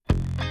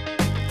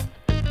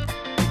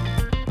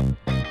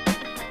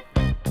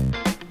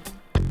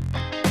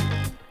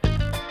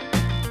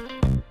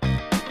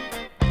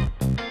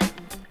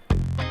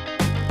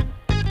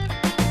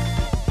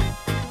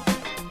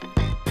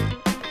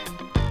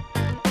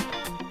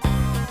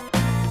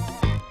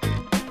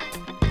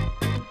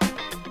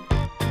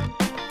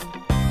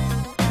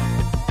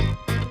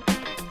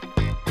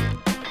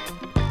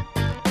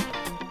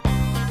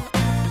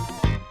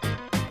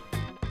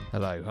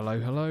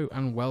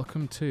and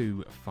welcome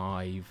to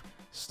 5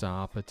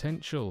 Star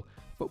Potential,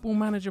 Football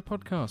Manager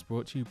podcast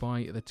brought to you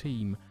by the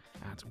team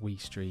at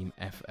WeStream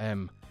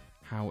FM.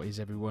 How is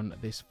everyone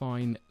this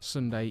fine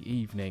Sunday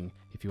evening?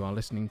 If you are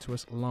listening to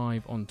us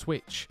live on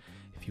Twitch,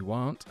 if you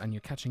aren't and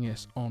you're catching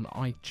us on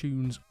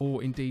iTunes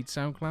or indeed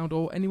SoundCloud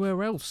or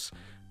anywhere else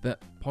that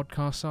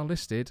podcasts are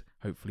listed,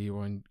 hopefully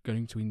you're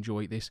going to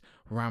enjoy this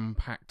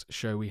ram-packed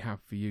show we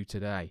have for you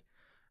today.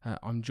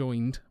 I'm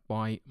joined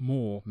by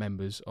more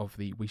members of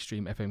the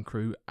WeStream FM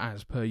crew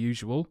as per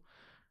usual.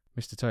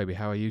 Mr. Toby,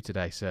 how are you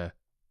today, sir?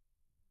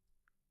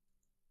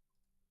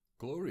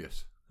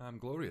 Glorious. I'm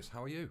glorious.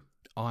 How are you?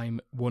 I'm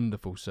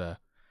wonderful, sir.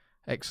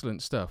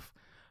 Excellent stuff.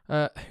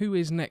 Who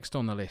is next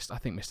on the list? I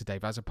think Mr.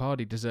 Dave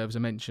Azzopardi deserves a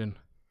mention.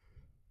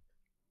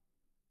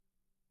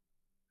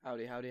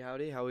 Howdy. How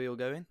are we all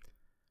going?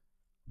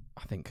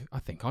 I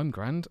think I'm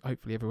grand.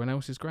 Hopefully everyone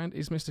else is grand.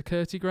 Is Mr.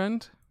 Curty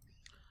grand?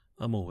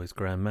 I'm always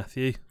grand,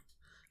 Matthew.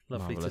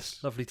 Lovely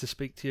to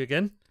speak to you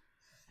again.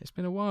 It's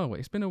been a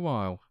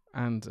while.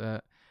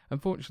 And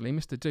unfortunately,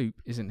 Mr.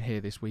 Dupe isn't here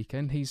this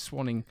weekend. He's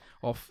swanning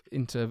off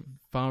into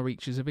far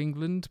reaches of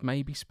England,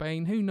 maybe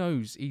Spain. Who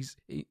knows?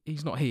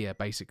 He's not here,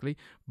 basically.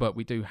 But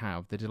we do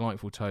have the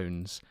delightful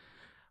tones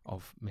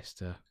of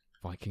Mr.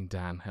 Viking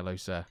Dan. Hello,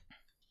 sir.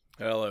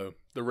 Hello,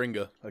 the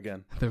Ringer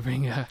again. The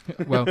Ringer.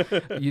 Well,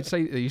 you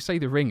say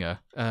the Ringer.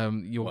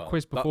 Your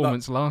quiz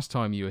performance last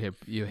time you were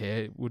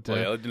here would. Well,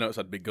 yeah, I didn't know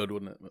that'd be good,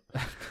 wouldn't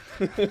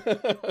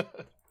it?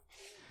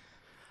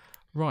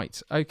 Right.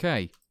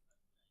 Okay.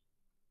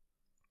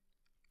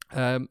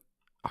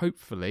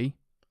 Hopefully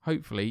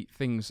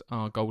things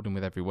are golden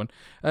with everyone.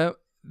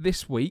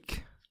 This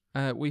week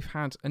we've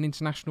had an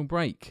international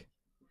break,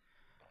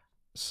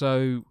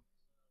 so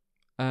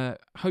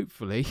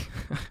hopefully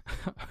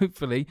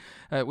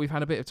we've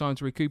had a bit of time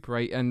to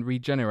recuperate and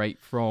regenerate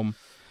from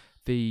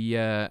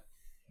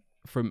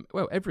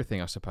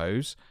everything, I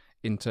suppose,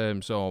 in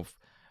terms of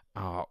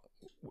our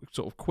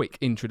sort of quick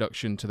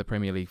introduction to the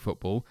Premier League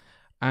football,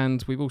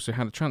 and we've also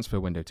had a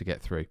transfer window to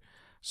get through.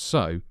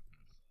 So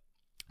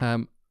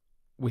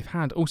we've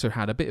also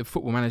had a bit of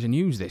Football Manager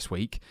news this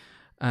week.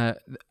 I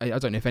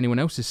don't know if anyone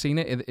else has seen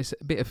it. It's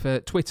a bit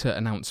of Twitter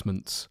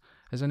announcements.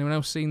 Has anyone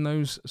else seen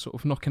those sort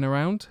of knocking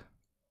around?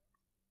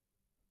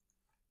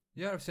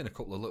 Yeah, I've seen a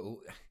couple of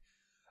little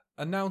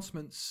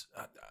announcements.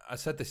 I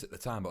said this at the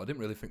time, but I didn't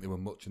really think there were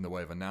much in the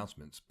way of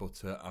announcements.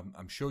 But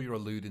I'm sure you're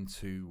alluding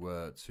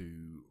to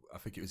I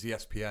think it was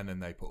ESPN,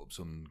 and they put up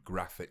some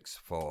graphics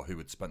for who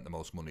had spent the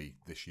most money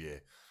this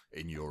year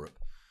in Europe.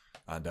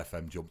 And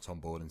FM jumped on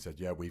board and said,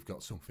 yeah, we've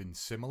got something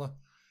similar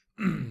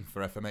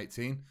for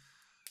FM18.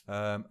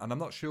 And I'm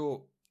not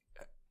sure.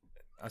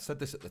 I said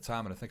this at the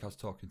time, and I think I was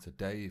talking to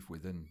Dave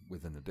within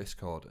the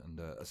Discord, and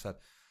I said,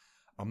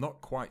 I'm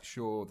not quite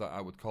sure that I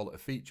would call it a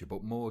feature,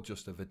 but more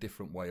just of a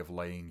different way of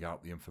laying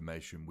out the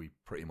information we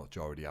pretty much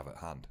already have at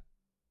hand.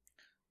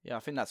 Yeah,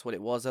 I think that's what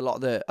it was. A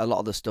lot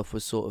of the stuff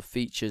was sort of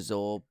features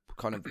or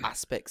kind of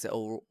aspects that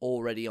are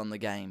already on the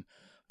game,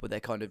 but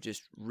they're kind of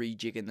just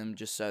rejigging them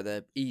just so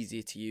they're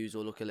easier to use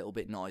or look a little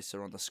bit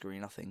nicer on the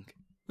screen, I think.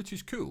 Which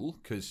is cool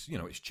because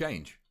it's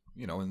change,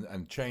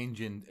 and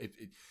change in it.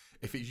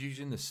 If it's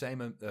using the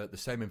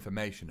same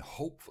information,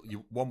 hopefully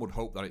one would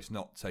hope that it's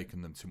not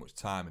taking them too much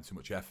time and too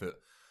much effort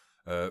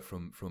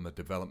from a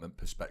development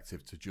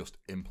perspective to just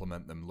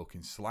implement them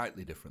looking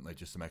slightly differently,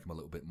 just to make them a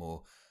little bit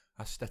more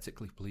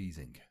aesthetically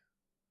pleasing.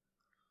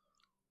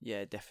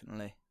 Yeah,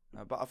 definitely.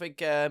 But I think,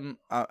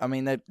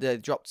 they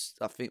dropped,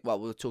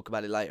 we'll talk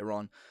about it later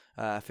on.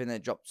 I think they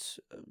dropped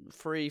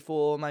 3,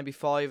 4, maybe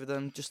 5 of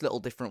them, just little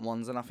different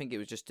ones. And I think it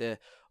was just to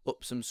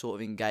up some sort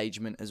of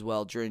engagement as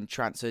well during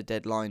transfer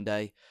deadline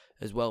day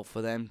as well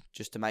for them,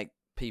 just to make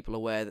people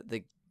aware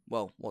that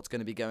what's going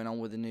to be going on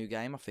with the new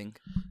game, I think.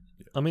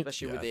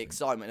 Especially with the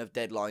excitement of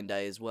deadline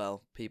day as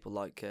well. People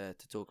like to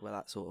talk about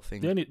that sort of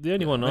thing. The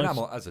only one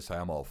as I say,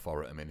 I'm all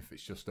for it. I mean, if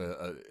it's just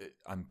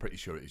I'm pretty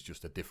sure it's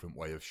just a different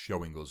way of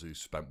showing us who's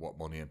spent what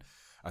money, and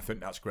I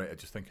think that's great. I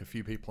just think a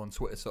few people on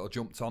Twitter sort of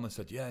jumped on and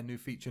said, "Yeah, new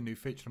feature."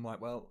 I'm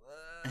like, well,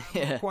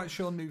 I'm not quite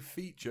sure new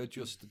feature,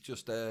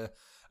 just a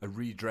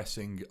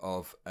redressing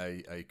of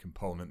a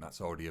component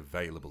that's already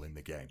available in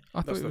the game.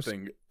 That's the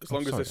thing. As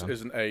long as this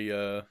isn't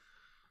a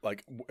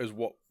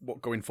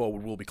what going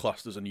forward will be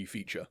classed as a new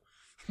feature.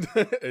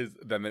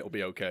 Then it'll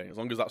be okay. As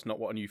long as that's not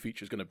what a new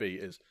feature is going to be,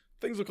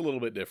 things look a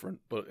little bit different,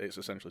 but it's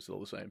essentially still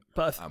the same.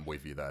 But I'm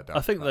with you there, Dan. I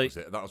think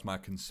that was my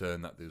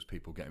concern, that there was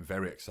people getting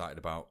very excited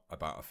about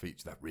a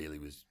feature that really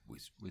was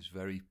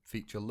very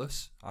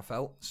featureless, I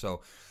felt.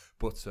 So,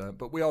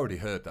 but we already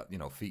heard that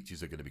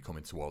features are going to be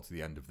coming towards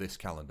the end of this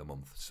calendar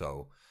month.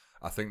 So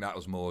I think that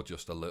was more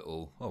just a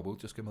little. Oh, we'll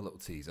just give them a little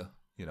teaser,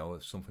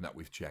 of something that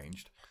we've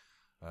changed.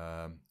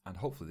 And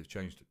hopefully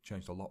they've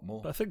changed a lot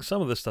more. But I think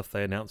some of the stuff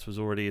they announced was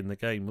already in the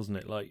game, wasn't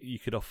it? Like you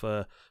could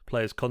offer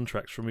players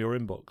contracts from your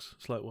inbox.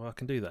 It's like, well, I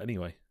can do that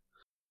anyway.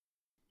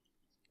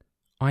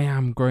 I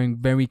am growing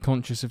very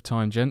conscious of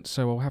time, gents,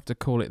 so I'll have to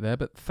call it there.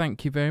 But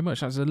thank you very much.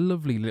 That's a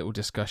lovely little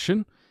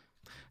discussion.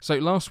 So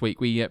last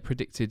week we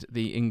predicted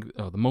the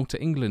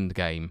Malta-England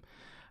game,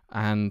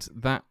 and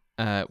that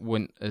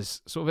went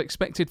as sort of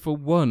expected for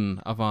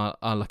one of our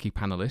lucky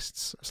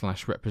panelists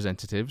 /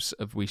 representatives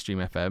of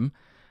WeStream FM,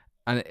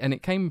 and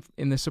it came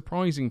in the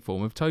surprising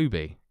form of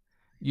Toby.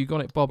 You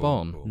got it bob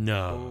on.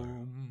 No.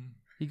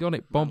 You got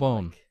it bob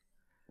on.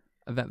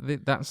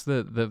 That's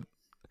the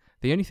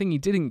only thing he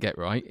didn't get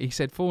right. He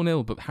said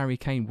 4-0, but Harry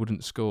Kane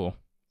wouldn't score.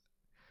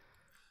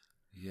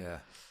 Yeah.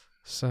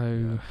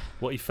 So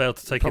what he failed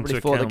to take Probably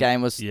into before account, the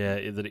game was.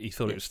 that he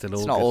thought it was still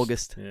It's August. not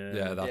August.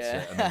 Yeah, that's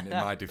Yeah. it. And then in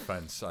my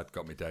defence, I'd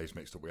got my days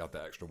mixed up. We had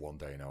that extra 1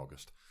 day in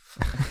August.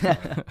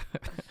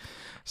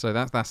 So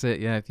that's it.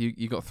 Yeah,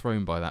 you got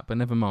thrown by that, but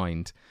never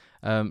mind.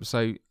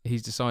 So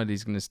he's decided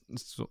he's going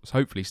to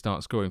hopefully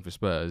start scoring for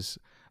Spurs.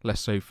 Less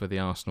so for the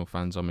Arsenal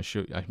fans, I'm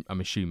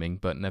assuming,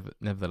 but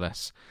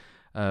nevertheless,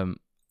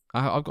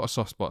 I've got a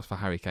soft spot for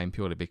Harry Kane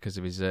purely because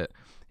of his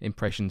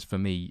impressions for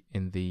me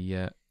in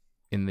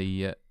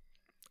the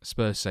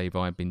Spurs save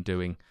I've been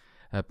doing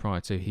prior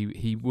to.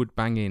 He would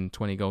bang in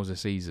 20 goals a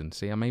season.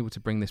 See, I'm able to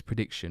bring this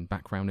prediction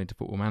back round into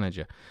Football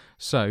Manager.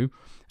 So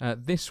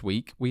this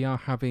week we are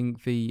having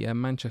the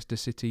Manchester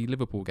City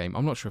Liverpool game.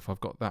 I'm not sure if I've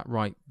got that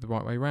right the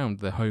right way round,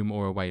 the home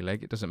or away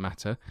leg. It doesn't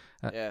matter.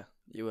 Yeah,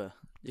 you were.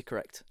 You're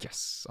correct.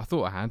 Yes, I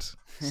thought I had.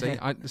 See,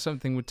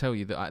 something would tell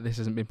you that this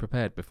hasn't been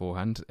prepared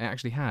beforehand. It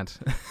actually had.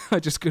 I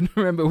just couldn't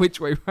remember which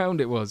way round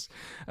it was.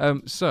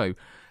 So,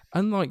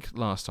 unlike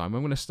last time,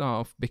 I'm going to start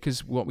off,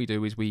 because what we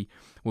do is we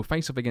will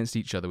face off against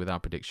each other with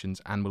our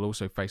predictions, and we'll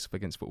also face off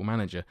against Football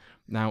Manager.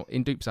 Now,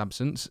 in Dupe's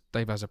absence,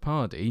 Dave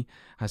Azzopardi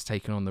has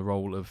taken on the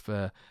role of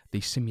the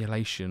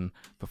simulation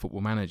for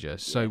Football Manager.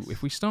 So, Yes.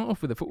 if we start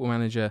off with the Football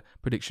Manager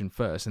prediction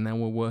first, and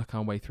then we'll work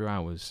our way through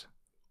ours.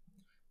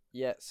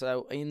 Yeah,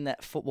 so in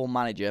that Football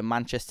Manager,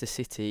 Manchester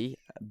City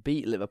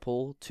beat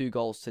Liverpool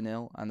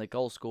 2-0, and the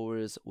goal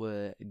scorers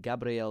were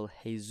Gabriel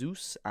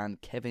Jesus and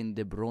Kevin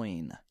De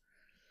Bruyne.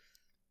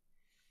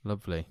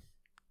 Lovely.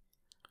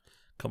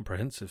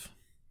 Comprehensive.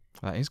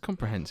 That is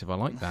comprehensive. I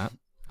like that.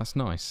 That's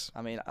nice.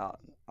 I mean,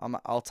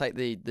 I'll take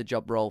the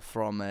job role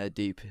from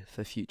Dupe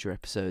for future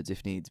episodes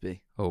if needs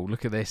be. Oh,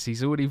 look at this.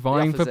 He's already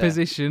vying for offer's there.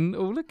 position.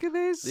 Oh, look at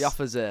this. The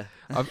offer's there.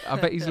 I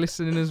bet he's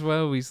listening as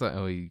well. He's like,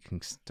 oh, you can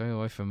stay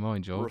away from my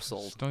job.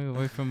 Russell. Stay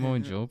away from my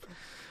job.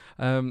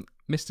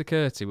 Mr.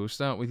 Curty, we'll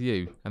start with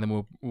you, and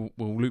then we'll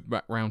loop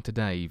back round to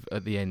Dave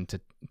at the end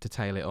to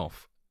tail it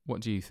off.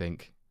 What do you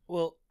think?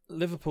 Well,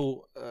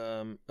 Liverpool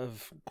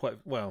have quite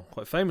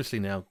famously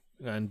now,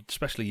 and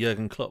especially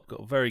Jurgen Klopp,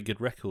 got a very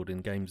good record in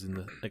games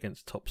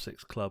against top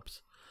 6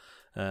 clubs,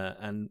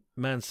 and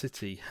Man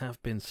City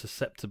have been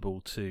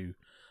susceptible to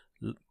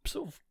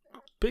sort of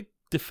big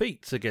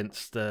defeats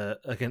against their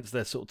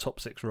sort of top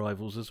 6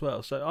 rivals as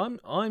well. So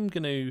I'm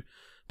going to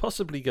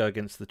possibly go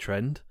against the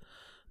trend.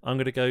 I'm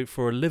going to go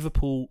for a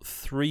Liverpool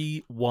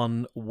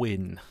 3-1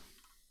 win.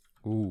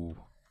 Ooh,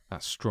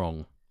 that's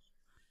strong.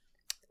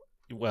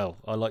 Well,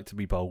 I like to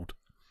be bold.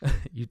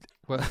 You've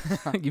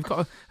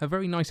got a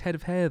very nice head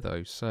of hair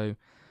though. So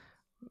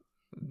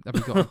have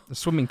you got a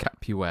swimming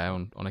cap you wear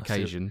on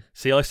occasion?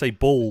 See, I say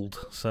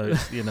bald, so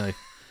it's,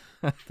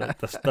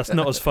 that's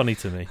not as funny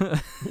to me.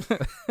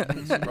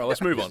 Right,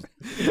 let's move on.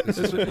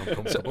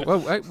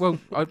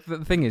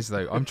 The thing is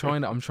though, I'm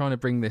trying to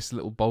bring this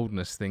little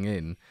boldness thing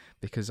in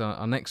because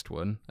our next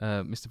one,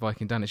 Mr.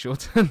 Viking Dan, it's your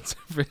turn.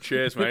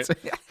 Cheers, mate.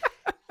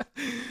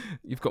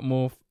 You've got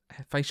more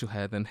facial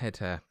hair than head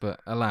hair, but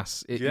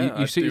alas,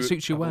 it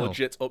suits you well.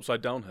 Legit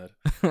upside down head.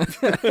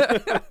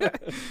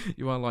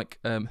 You are like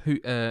who?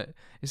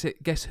 Is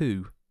it Guess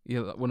Who?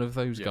 You're like one of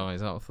those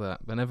guys out of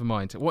that. But never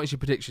mind. What is your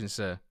prediction,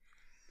 sir?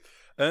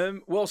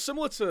 Well,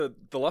 similar to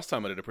the last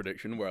time I did a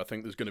prediction, where I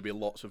think there's going to be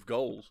lots of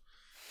goals.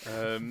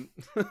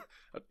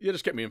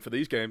 Just get me in for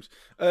these games.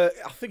 I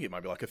think it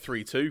might be like a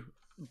 3-2.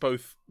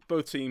 Both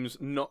teams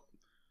not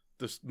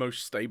the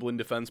most stable in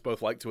defence.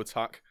 Both like to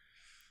attack.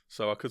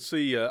 So I could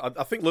see.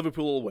 I think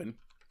Liverpool will win.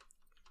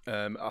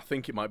 I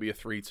think it might be a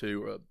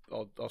 3-2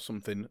 or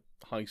something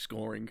high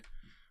scoring.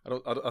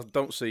 I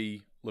don't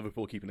see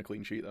Liverpool keeping a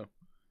clean sheet though.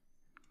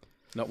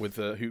 Not with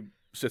who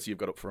City have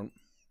got up front.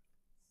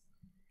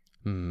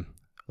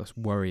 That's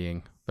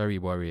worrying. Very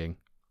worrying.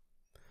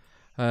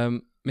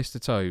 Mr.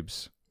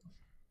 Tobes.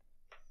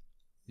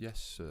 Yes,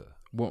 sir.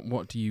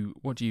 What do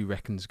you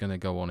reckon's going to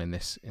go on in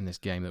this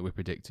game that we're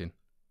predicting?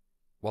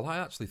 Well, I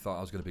actually thought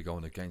I was going to be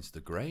going against the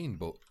grain,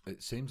 but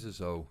it seems as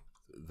though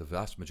the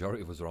vast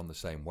majority of us are on the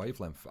same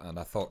wavelength. And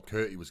I thought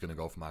Curtie was going to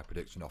go for my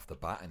prediction off the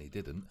bat, and he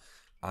didn't.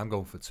 I'm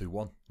going for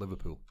 2-1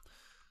 Liverpool.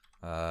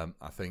 I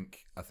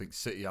think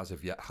City as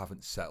of yet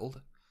haven't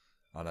settled,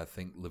 and I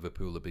think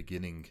Liverpool are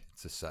beginning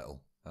to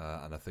settle.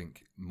 And I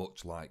think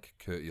much like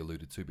Curtie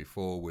alluded to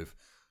before with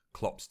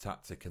Klopp's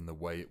tactic and the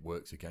way it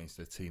works against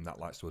a team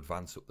that likes to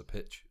advance up the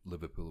pitch,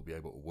 Liverpool will be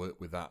able to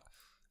work with that.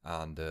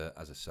 And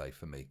as I say,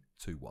 for me,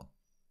 2-1.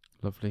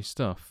 Lovely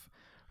stuff.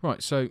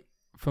 Right, so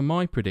for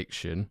my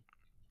prediction,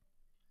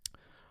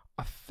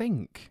 I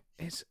think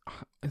it's...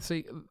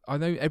 See, I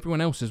know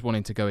everyone else is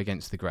wanting to go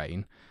against the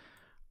grain.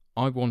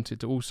 I wanted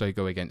to also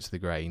go against the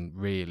grain,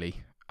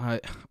 really.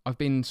 I've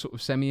been sort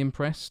of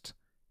semi-impressed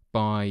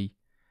by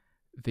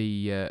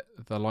the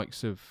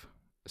likes of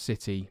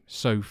City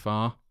so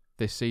far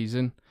this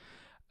season,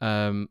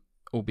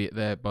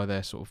 albeit by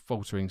their sort of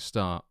faltering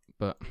start.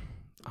 But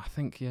I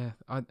think,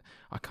 I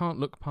can't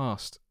look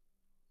past,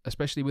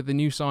 especially with the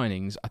new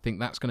signings. I think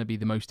that's going to be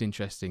the most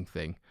interesting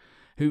thing.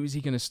 Who is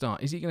he going to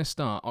start? Is he going to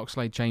start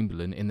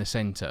Oxlade-Chamberlain in the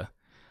centre?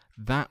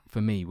 That,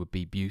 for me, would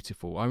be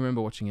beautiful. I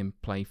remember watching him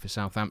play for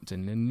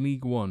Southampton in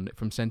League One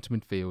from centre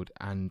midfield,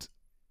 and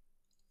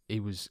he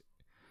was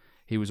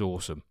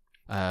awesome.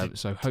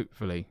 So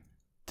hopefully...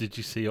 Did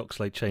you see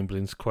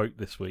Oxlade-Chamberlain's quote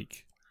this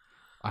week?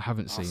 I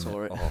haven't seen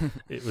it. Oh,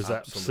 it was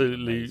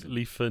absolutely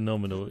absolutely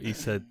phenomenal. He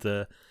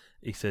said,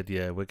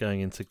 "Yeah, we're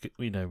going into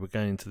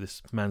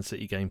this Man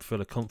City game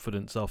full of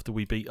confidence after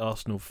we beat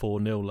Arsenal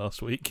 4-0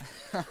 last week."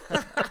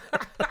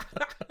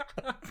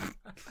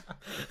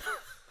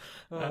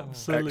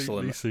 Absolutely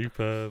Excellent.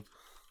 Superb.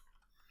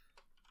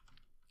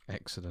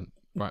 Excellent.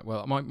 Right,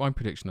 well, my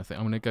prediction, I think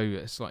I'm going to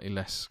go slightly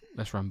less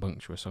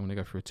rambunctious. I'm going to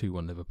go for a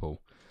 2-1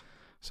 Liverpool.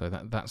 So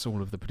that's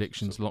all of the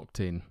predictions locked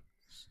in.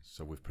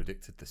 So we've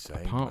predicted the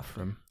same. Apart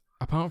from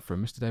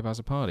Mr. Dave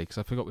Azzopardi, because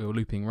I forgot we were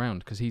looping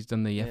round, because he's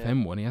done the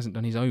FM one. He hasn't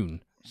done his own,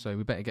 so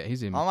we better get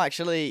his in. I'm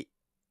going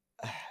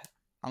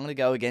to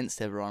go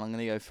against everyone. I'm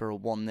going to go for a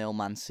 1-0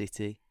 Man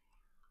City.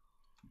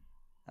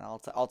 And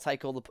I'll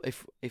take all the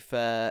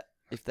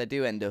if they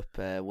do end up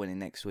winning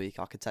next week,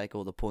 I could take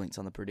all the points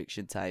on the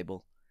prediction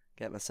table,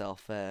 get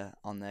myself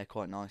on there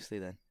quite nicely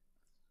then.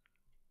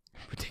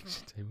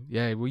 Prediction table.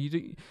 Yeah, well, you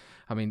do.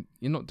 I mean,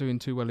 you're not doing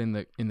too well in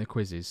the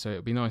quizzes, so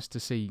it'd be nice to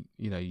see.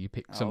 You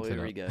pick something. Oh,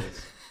 here he up.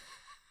 goes.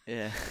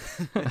 Yeah.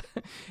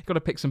 You've got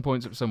to pick some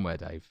points up somewhere,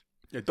 Dave.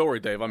 Yeah, don't worry,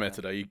 Dave. I'm here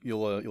today.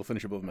 You'll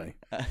finish above me.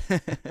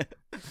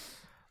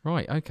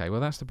 Right. Okay.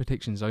 Well, that's the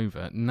predictions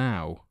over.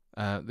 Now,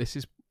 this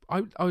is.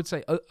 I would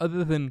say,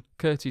 other than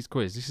Curtis'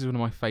 quiz, this is one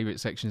of my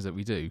favourite sections that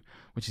we do,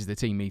 which is the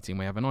team meeting.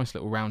 We have a nice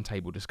little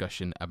roundtable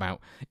discussion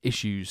about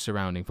issues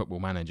surrounding Football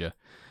Manager,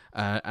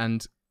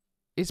 and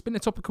it's been a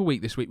topical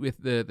week this week with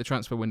the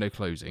transfer window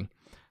closing.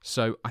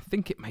 So I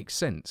think it makes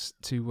sense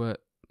to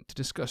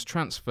discuss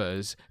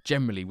transfers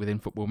generally within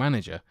Football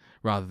Manager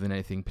rather than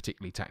anything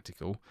particularly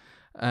tactical.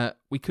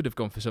 We could have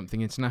gone for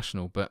something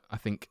international, but I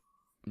think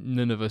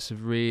none of us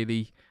have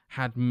really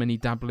had many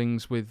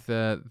dabblings with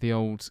the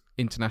old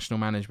international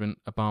management,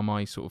 bar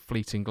my sort of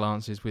fleeting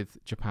glances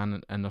with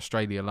Japan and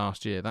Australia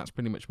last year. That's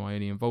pretty much my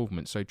only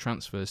involvement. So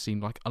transfers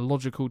seemed like a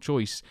logical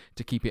choice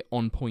to keep it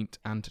on point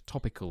and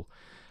topical.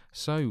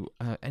 So,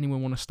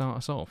 anyone want to start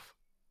us off?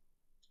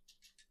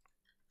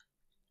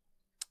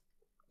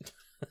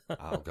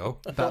 I'll go.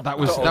 That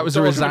was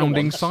a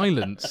resounding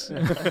silence.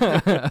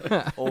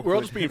 We're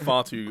all just being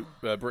far too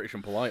British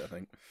and polite, I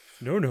think.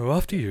 No,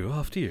 after you.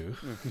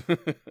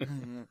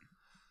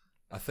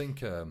 I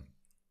think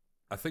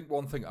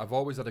one thing, I've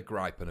always had a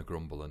gripe and a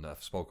grumble, and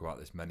I've spoken about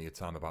this many a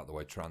time about the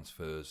way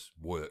transfers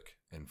work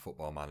in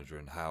Football Manager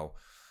and how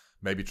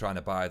maybe trying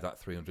to buy that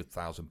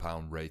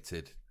 £300,000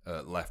 rated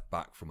left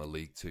back from a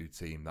League Two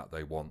team that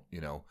they want,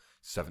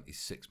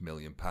 £76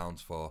 million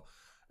for,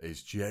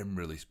 is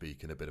generally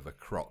speaking a bit of a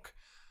crock.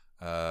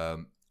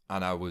 And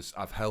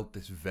I've held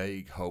this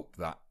vague hope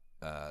that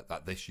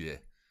this year,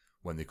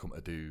 when they come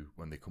to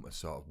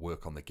sort of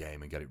work on the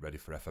game and get it ready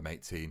for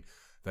FM18,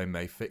 they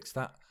may fix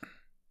that.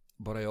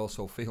 But I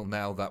also feel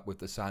now that with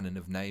the signing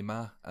of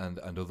Neymar and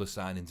other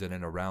signings in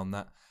and around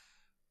that,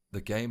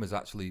 the game has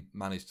actually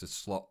managed to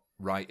slot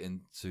right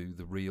into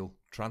the real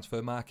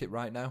transfer market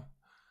right now.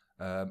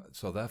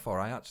 So therefore,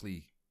 I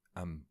actually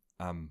am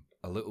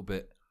a little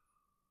bit.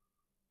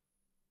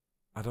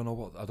 I don't know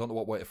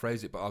what way to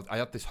phrase it, but I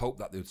had this hope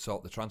that they would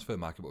sort the transfer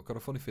market, but I've got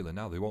a funny feeling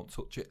now they won't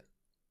touch it.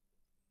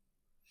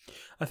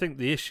 I think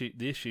the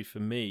issue for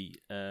me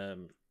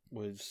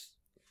was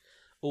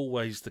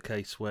always the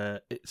case where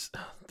it's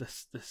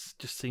this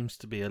just seems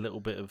to be a little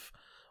bit of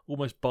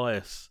almost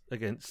bias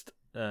against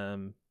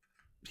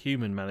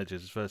human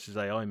managers versus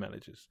AI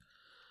managers.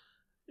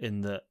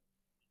 In that,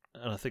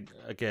 and I think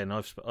again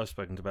I've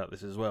spoken about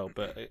this as well,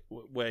 but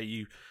where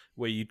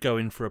you'd go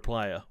in for a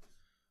player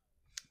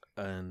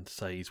and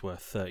say he's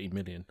worth 30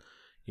 million,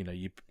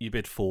 you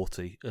bid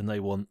 40 and they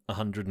want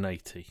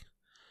 180,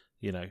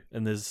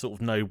 and there's sort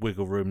of no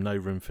wiggle room, no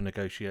room for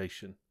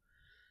negotiation.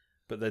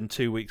 But then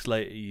 2 weeks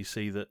later, you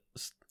see that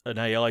an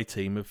AI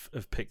team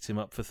have picked him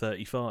up for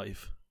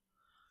 35.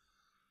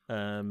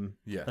 And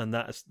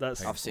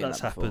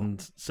that's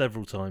happened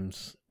several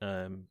times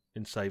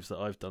in saves that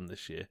I've done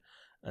this year,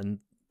 and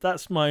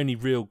that's my only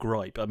real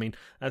gripe. I mean,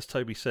 as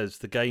Toby says,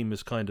 the game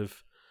has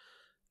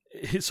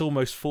it's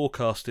almost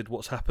forecasted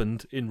what's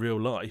happened in real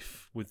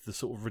life with the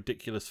sort of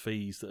ridiculous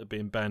fees that are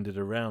being bandied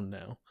around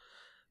now.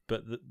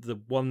 But the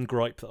one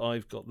gripe that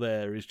I've got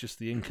there is just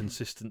the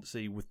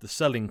inconsistency with the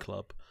selling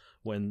club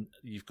when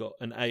you've got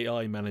an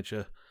AI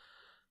manager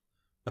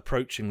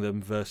approaching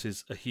them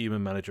versus a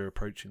human manager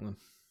approaching them.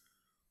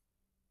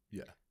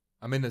 Yeah.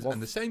 I mean,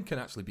 and the same can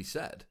actually be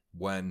said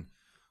when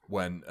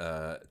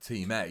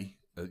Team A,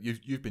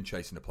 you've been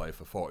chasing a player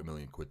for 40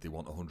 million quid, they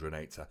want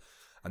 180,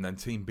 and then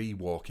Team B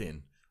walk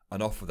in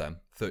and offer them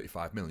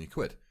 35 million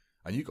quid.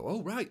 And you go,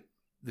 oh, right,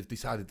 they've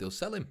decided they'll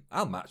sell him.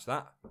 I'll match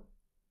that.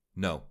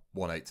 No,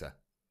 180.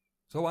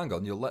 So hang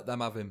on, you'll let them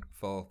have him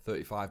for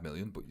 35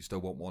 million, but you still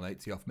want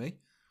 180 off me.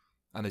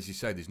 And as you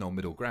say, there's no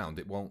middle ground.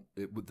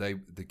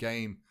 The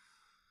game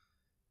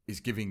is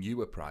giving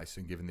you a price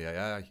and giving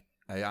the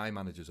AI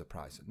managers a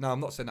price. Now, I'm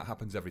not saying that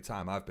happens every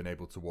time. I've been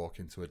able to walk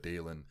into a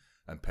deal and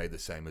pay the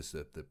same as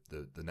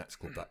the next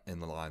club that in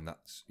the line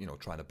that's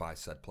trying to buy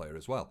said player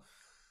as well.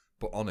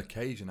 But on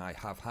occasion, I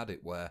have had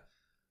it where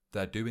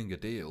they're doing a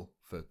deal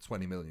for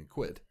 20 million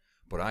quid,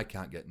 but I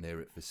can't get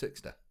near it for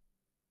 60.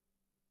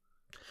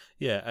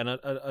 Yeah, and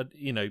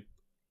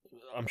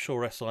I'm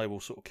sure SI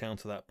will sort of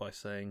counter that by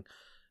saying,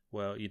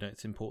 well,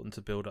 it's important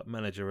to build up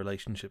manager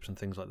relationships and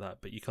things like that,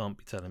 but you can't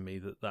be telling me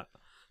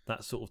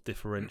that sort of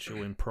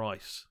differential in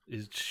price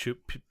is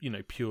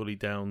purely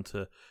down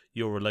to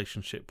your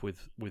relationship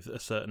with a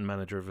certain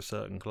manager of a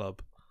certain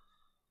club.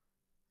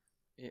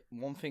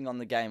 One thing on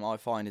the game I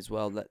find as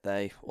well that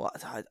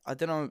I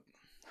don't know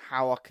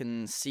how I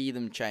can see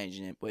them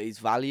changing it, but his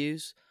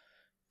values,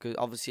 because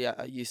obviously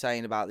you're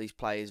saying about these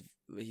players,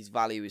 his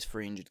value is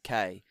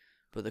 300k,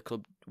 but the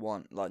club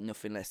want like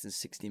nothing less than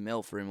 60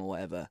 mil for him or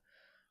whatever.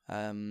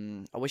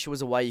 I wish there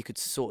was a way you could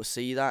sort of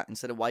see that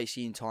instead of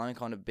wasting time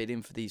kind of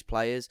bidding for these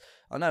players.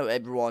 I know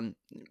everyone,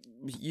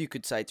 you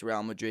could say to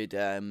Real Madrid,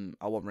 I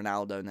want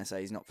Ronaldo, and they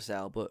say he's not for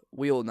sale, but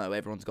we all know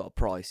everyone's got a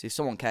price. If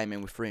someone came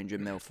in with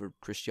 300 mil for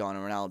Cristiano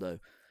Ronaldo,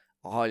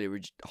 I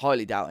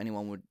highly doubt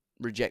anyone would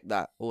reject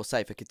that, or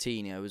say for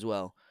Coutinho as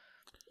well.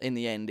 In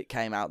the end, it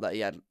came out that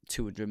he had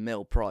 200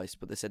 mil price,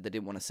 but they said they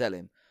didn't want to sell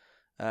him.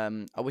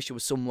 I wish there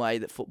was some way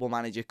that Football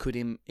Manager could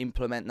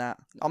implement that.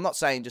 I'm not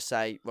saying just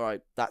say,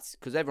 right, that's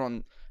because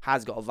everyone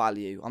has got a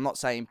value. I'm not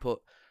saying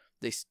put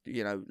this,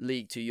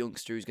 League 2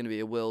 youngster who's going to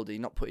be a worldie,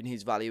 not putting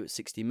his value at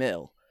 60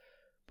 mil.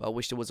 But I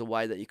wish there was a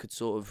way that you could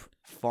sort of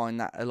find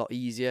that a lot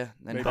easier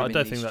than having I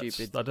don't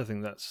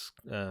think that's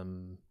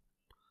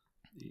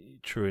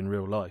true in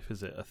real life,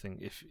 is it? I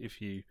think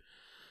if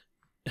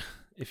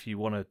you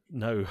want to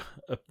know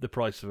the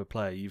price of a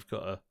player, you've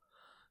got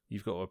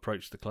to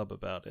approach the club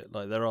about it.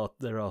 Like there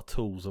are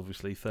tools,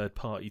 obviously third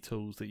party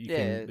tools that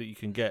you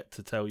can get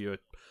to tell you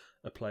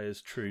a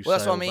player's true. Well,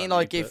 that's what I mean.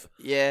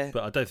 Value,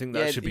 but I don't think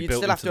that should be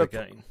built into the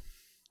game.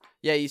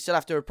 Yeah, you still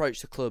have to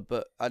approach the club,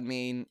 but I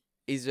mean,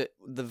 is it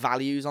the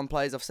values on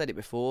players? I've said it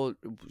before.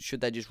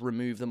 Should they just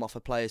remove them off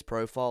a player's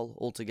profile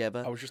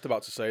altogether? I was just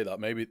about to say that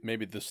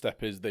maybe the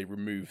step is they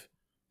remove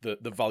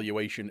the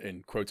valuation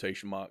in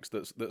quotation marks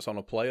that's on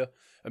a player,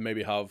 and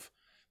maybe have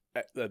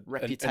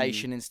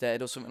reputation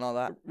instead or something like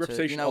that.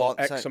 Reputation, or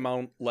X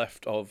amount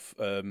left of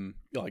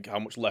like how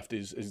much left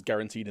is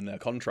guaranteed in their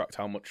contract,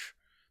 how much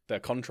their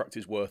contract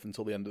is worth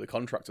until the end of the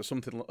contract, or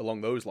something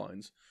along those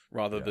lines,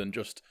 rather than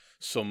just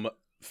some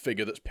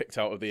figure that's picked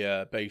out of the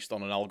air based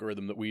on an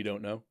algorithm that we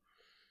don't know.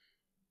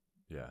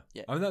 Yeah.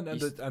 And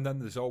then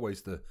there's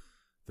always the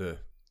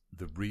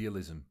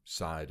realism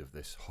side of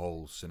this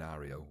whole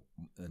scenario,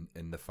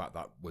 in the fact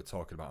that we're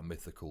talking about a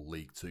mythical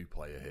League 2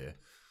 player here.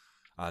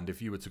 And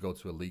if you were to go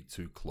to a League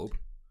 2 club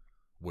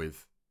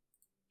with,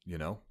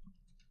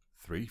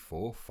 3,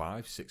 4,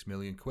 5, 6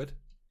 million quid,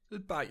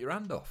 they'd bite your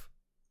hand off.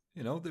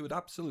 They would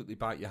absolutely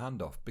bite your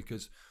hand off,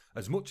 because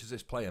as much as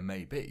this player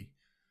may be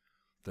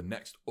the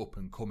next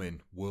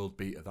up-and-coming world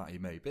beater that he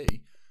may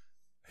be,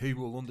 he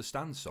will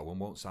understand so and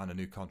won't sign a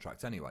new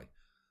contract anyway.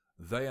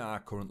 They are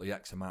currently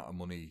X amount of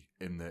money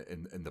in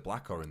the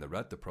black or in the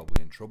red. They're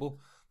probably in trouble.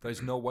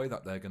 There's no way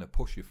that they're going to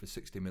push you for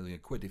 60 million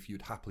quid if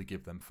you'd happily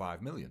give them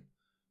 5 million.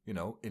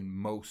 In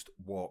most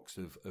walks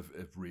of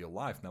real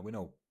life. Now, we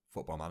know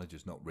Football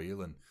Manager's not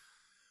real, and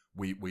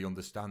we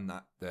understand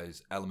that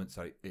there's elements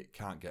that it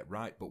can't get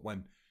right. But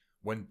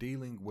when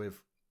dealing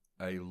with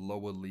a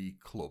lower league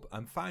club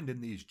and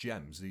finding these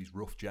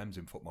rough gems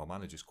in Football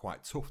Manager is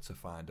quite tough to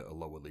find at a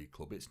lower league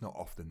club. It's not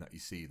often that you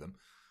see them.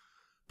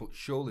 But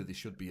surely there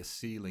should be a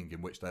ceiling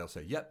in which they'll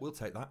say, yep, we'll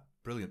take that.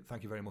 Brilliant.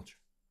 Thank you very much.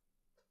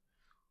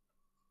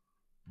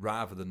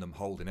 Rather than them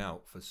holding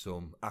out for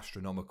some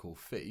astronomical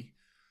fee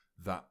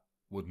that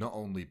would not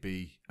only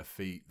be a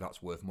fee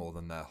that's worth more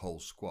than their whole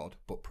squad,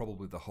 but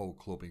probably the whole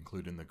club,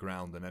 including the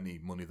ground and any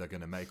money they're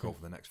going to make over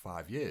the next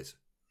 5 years.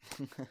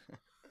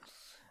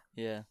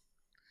 Yeah.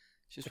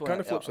 It kind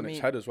of flips on its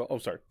head as well. Oh,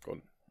 sorry. Go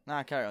on.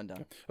 Nah, carry on, Dan.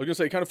 I was going to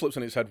say, it kind of flips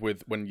on its head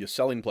with when you're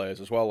selling players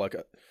as well. Like,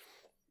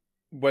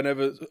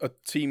 whenever a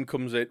team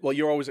comes in, well,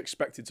 you're always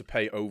expected to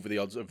pay over the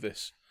odds of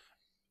this,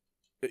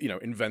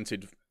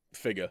 invented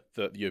figure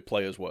that your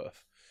player's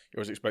worth. You're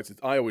always expected.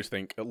 I always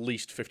think at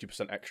least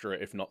 50% extra,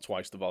 if not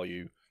twice the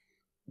value,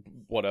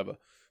 whatever.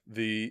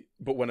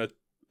 But when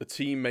a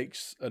team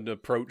makes an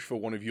approach for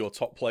one of your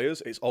top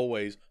players, it's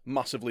always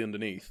massively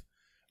underneath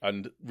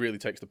and really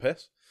takes the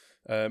piss.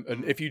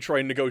 And if you try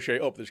and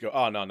negotiate up, they just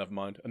go, no, never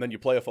mind. And then your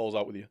player falls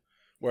out with you.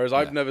 Whereas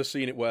I've never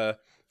seen it where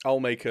I'll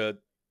make a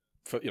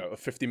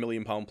 £50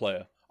 million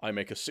player, I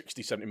make a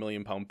 £60-70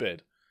 million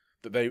bid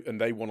that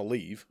they want to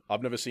leave.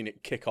 I've never seen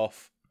it kick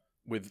off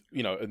with,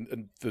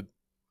 and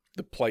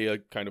the player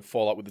kind of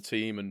fall out with the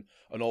team and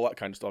all that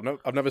kind of stuff. No,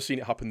 I've never seen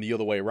it happen the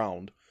other way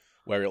around,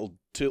 where it'll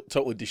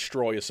totally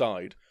destroy a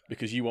side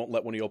because you won't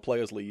let one of your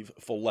players leave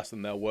for less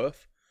than they're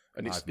worth.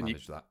 And I've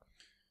managed that.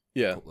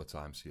 Yeah, a couple of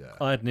times. Yeah,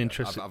 I had an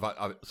interesting.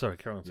 I've Sorry,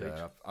 carry on.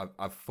 yeah,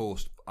 I have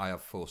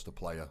forced a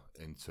player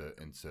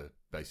into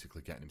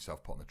basically getting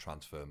himself put on the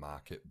transfer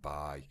market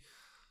by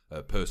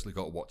personally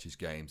got to watch his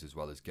games as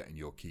well as getting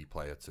your key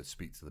player to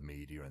speak to the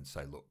media and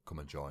say, look, come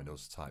and join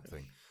us type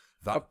thing.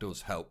 That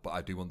does help, but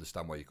I do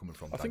understand where you're coming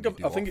from. I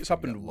think it's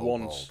happened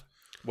once,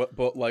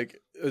 but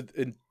like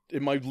in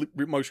my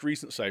most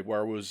recent save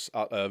where I was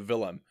at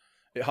Willem,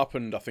 it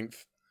happened I think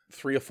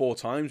 3 or 4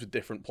 times with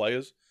different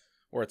players,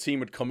 where a team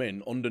would come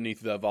in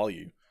underneath their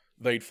value,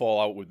 they'd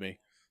fall out with me,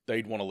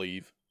 they'd want to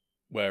leave,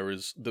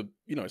 whereas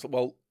it's like,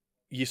 well,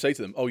 you say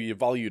to them, oh, you're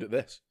valued at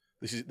this.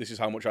 This is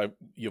how much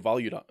you're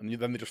valued at, and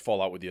then they just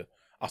fall out with you,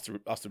 asked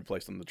to be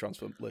placed on the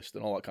transfer list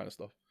and all that kind of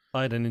stuff.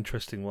 I had an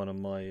interesting one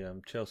on my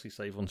Chelsea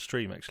save on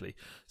stream, actually.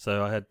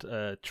 So I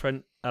had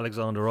Trent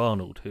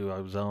Alexander-Arnold, who I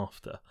was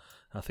after.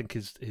 I think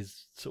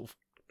his sort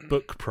of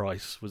book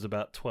price was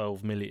about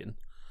 12 million.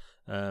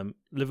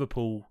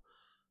 Liverpool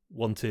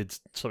wanted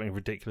something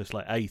ridiculous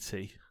like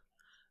 80.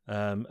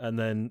 And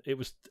then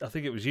I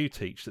think it was you,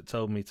 Teach, that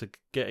told me to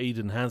get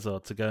Eden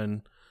Hazard to go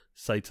and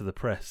say to the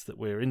press that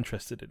we're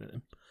interested in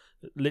him.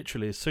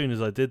 Literally, as soon as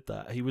I did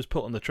that, he was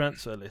put on the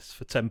transfer list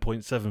for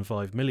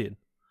 10.75 million.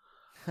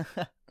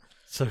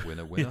 So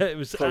winner. Yeah, it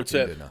was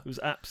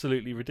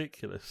absolutely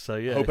ridiculous. So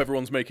yeah, hope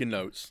everyone's making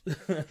notes.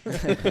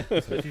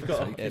 If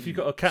you've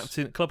got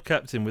a club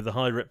captain with a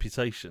high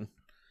reputation,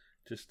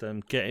 just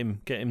get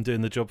him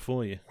doing the job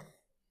for you.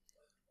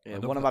 Yeah,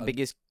 one of my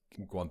biggest.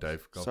 Go on,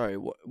 Dave. Go on. Sorry,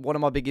 one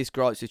of my biggest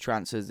gripes with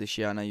transfers this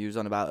year, I know you was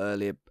on about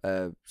earlier,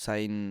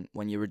 saying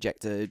when you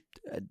reject a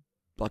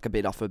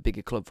bid off a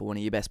bigger club for one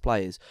of your best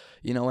players,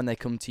 when they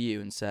come to you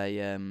and say,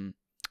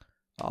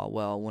 oh,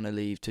 well, I want to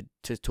leave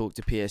to talk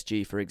to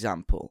PSG, for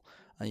example,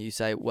 and you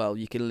say, well,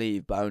 you can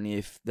leave, but only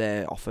if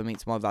their offer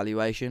meets my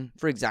valuation.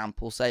 For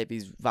example, say if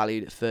he's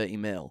valued at 30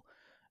 mil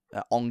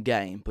on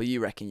game, but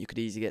you reckon you could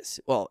easily get,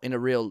 in a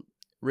real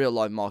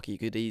life market, you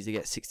could easily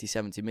get 60,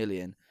 70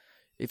 million.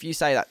 If you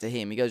say that to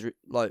him, he goes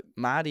like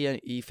mad.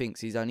 He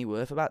thinks he's only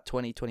worth about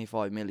 20,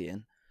 25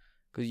 million.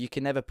 Because you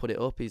can never put it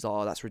up. He's like,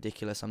 oh, that's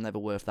ridiculous. I'm never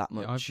worth that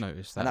much. Yeah, I've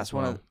noticed that. And that's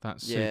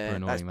that's super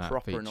annoying. That's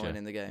proper annoying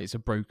in the game. It's a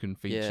broken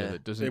feature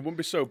that doesn't. It wouldn't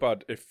be so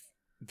bad if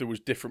there was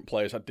different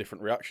players had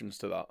different reactions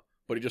to that,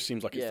 but it just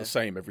seems like it's the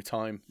same every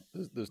time.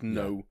 There's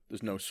no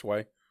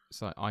sway.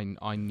 It's like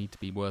I need to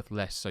be worth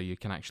less so you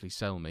can actually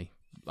sell me,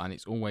 and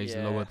it's always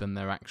lower than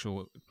their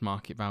actual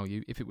market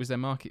value. If it was their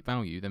market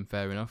value, then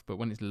fair enough. But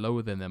when it's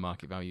lower than their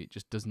market value, it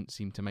just doesn't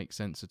seem to make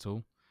sense at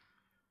all.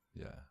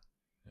 Yeah.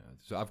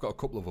 So I've got a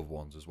couple of other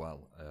ones as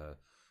well.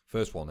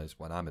 First one is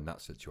when I'm in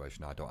that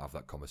situation, I don't have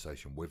that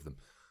conversation with them.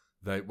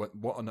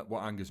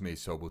 What angers me,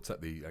 so we'll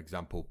take the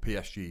example,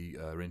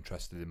 PSG are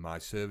interested in my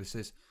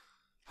services.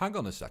 Hang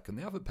on a second,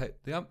 they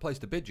haven't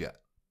placed a bid yet.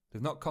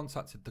 They've not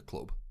contacted the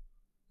club.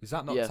 Is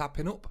that not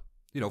tapping up?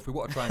 If we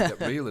want to try and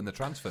get real in the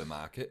transfer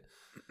market,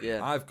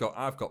 I've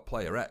got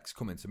player X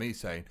coming to me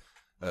saying,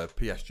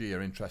 PSG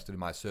are interested in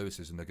my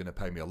services and they're going to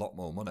pay me a lot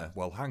more money.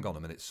 Well, hang on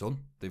a minute, son.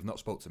 They've not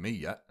spoke to me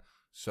yet.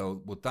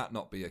 So would that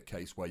not be a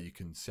case where you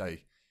can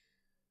say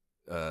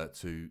to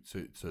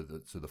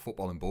the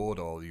footballing board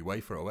or the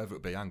UEFA or whoever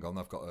it be, hang on,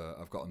 I've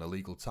got an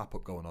illegal tap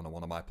up going on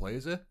one of my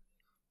players here?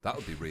 That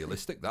would be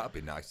realistic. That would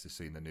be nice to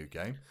see in the new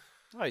game.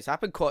 Oh, it's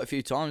happened quite a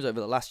few times over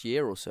the last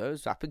year or so.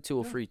 It's happened 2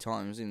 or 3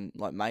 times in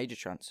like major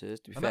transfers.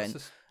 To be fair,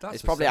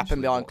 it's probably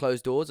happened behind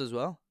closed doors as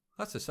well.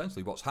 That's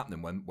essentially what's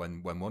happening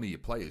when one of your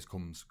players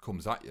comes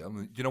at you. I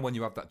mean, when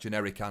you have that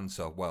generic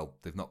answer, well,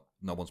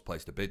 no one's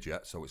placed a bid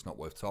yet, so it's not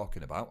worth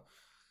talking about.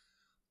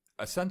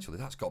 Essentially,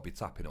 that's got to be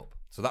tapping up.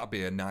 So that would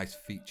be a nice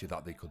feature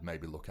that they could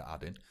maybe look at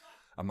adding.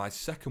 And my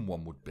second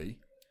one would be,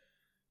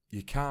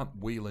 you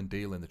can't wheel and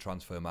deal in the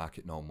transfer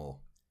market no more.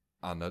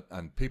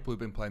 And people who've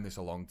been playing this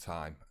a long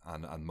time,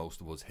 and most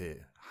of us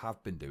here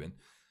have been doing,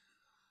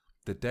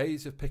 the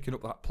days of picking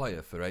up that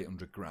player for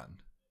 800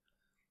 grand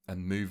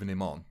and moving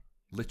him on,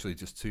 literally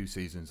just 2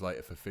 seasons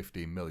later for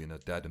 15 million, are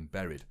dead and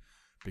buried.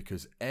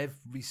 Because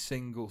every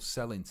single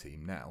selling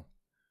team now,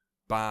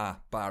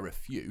 bar a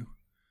few,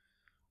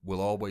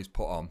 will always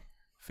put on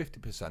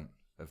 50%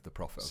 of the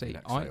profit of the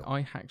next sale.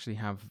 I actually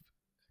have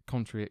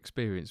contrary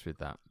experience with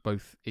that,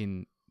 both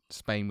in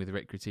Spain with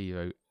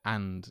Recreativo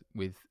and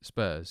with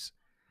Spurs.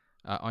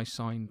 I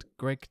signed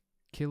Greg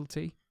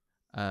Kilty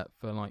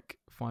for like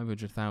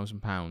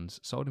 £500,000,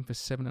 sold him for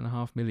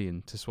 £7.5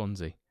 million to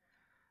Swansea.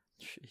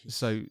 Jeez.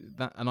 So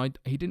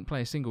he didn't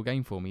play a single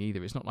game for me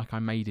either. It's not like I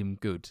made him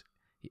good.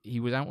 He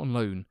was out on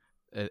loan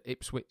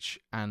Ipswich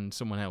and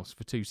someone else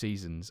for 2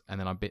 seasons, and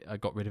then I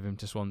got rid of him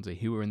to Swansea,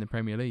 who were in the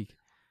Premier League.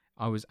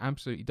 I was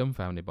absolutely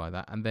dumbfounded by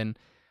that. And then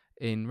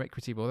in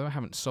Recreativo, although I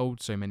haven't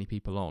sold so many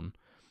people on,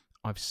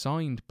 I've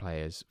signed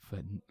players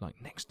for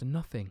like next to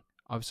nothing.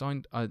 I've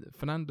signed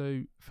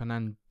Fernandino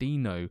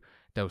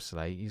Del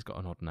Soleil. He's got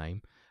an odd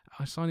name.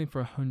 I signed him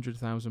for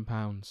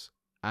 £100,000,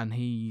 and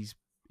he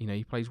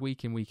plays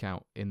week in, week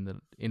out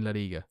in La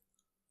Liga.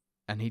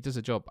 and he does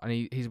a job,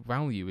 and his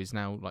value is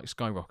now like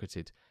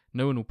skyrocketed.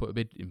 No one will put a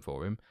bid in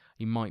for him.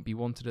 He might be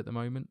wanted at the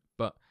moment,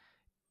 but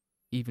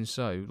even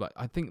so, like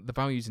I think the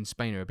values in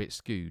Spain are a bit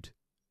skewed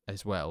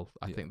as well.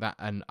 I think that,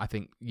 and I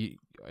think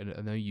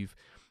I know you've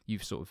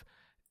sort of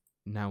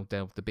now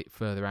delved a bit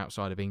further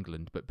outside of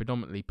England, but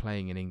predominantly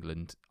playing in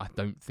England. I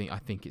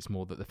think it's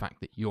more that the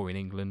fact that you're in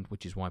England,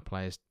 which is why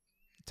players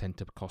tend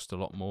to cost a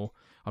lot more.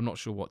 I'm not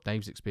sure what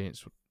Dave's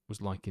experience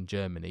was like in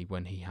Germany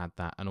when he had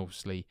that, and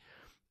obviously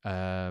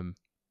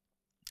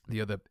the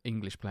other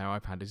English player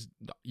I've had is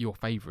your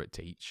favourite,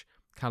 Teach,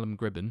 Callum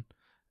Gribben.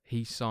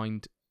 He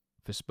signed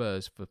for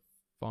Spurs for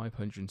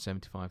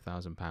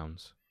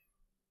 £575,000.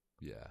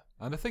 Yeah,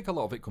 and I think a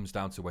lot of it comes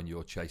down to when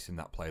you're chasing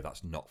that player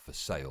that's not for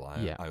sale.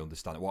 I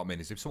understand it. What I mean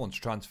is if someone's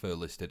transfer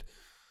listed,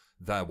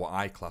 they're what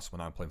I class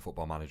when I'm playing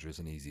Football Manager as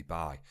an easy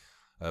buy.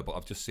 But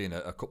I've just seen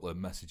a couple of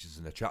messages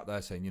in the chat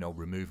there saying,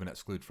 remove and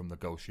exclude from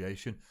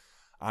negotiation.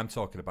 I'm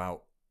talking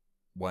about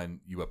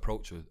when you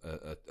approach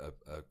a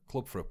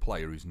club for a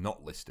player who's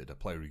not listed, a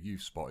player who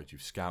you've spotted,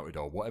 you've scouted,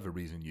 or whatever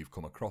reason you've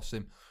come across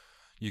him,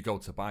 you go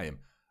to buy him,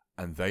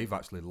 and they've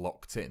actually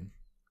locked in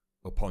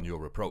upon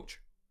your approach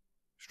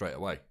straight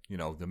away.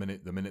 The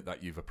minute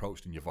that you've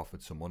approached and you've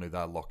offered some money,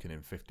 they're locking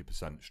in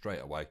 50%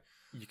 straight away.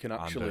 You can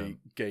actually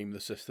game the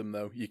system,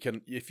 though. You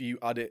can, if you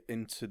add it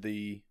into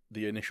the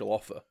initial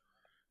offer,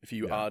 if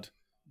you add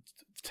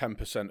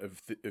 10%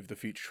 of the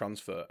future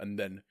transfer and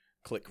then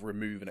click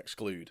remove and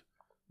exclude,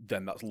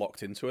 then that's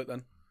locked into it.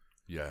 Then.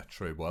 Yeah,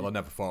 true. Well, I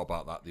never thought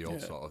about that. The old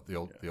the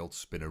old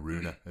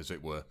spinneruna, as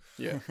it were.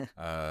 Yeah.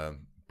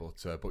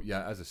 But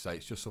yeah, as I say,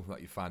 it's just something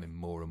that you're finding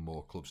more and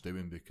more clubs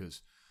doing,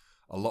 because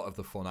a lot of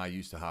the fun I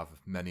used to have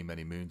many,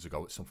 many moons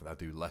ago, it's something I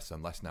do less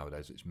and less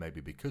nowadays. It's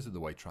maybe because of the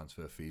way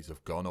transfer fees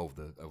have gone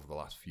over the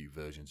last few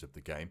versions of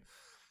the game.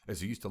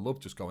 As I used to love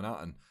just going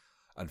out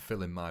and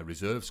filling my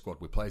reserve squad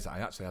with players that I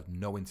actually had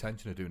no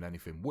intention of doing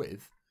anything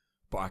with,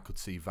 but I could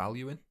see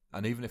value in.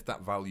 And even if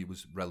that value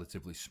was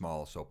relatively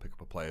small, so pick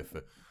up a player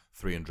for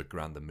 300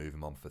 grand and move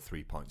him on for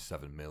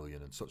 3.7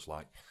 million and such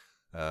like,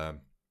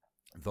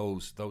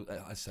 those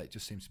I say it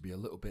just seems to be a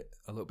little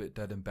bit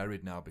dead and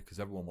buried now, because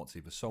everyone wants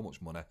either so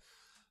much money,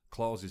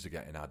 clauses are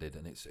getting added,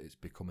 and it's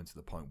becoming to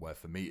the point where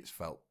for me it's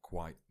felt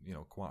quite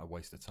a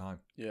waste of time.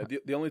 Yeah,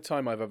 the only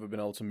time I've ever been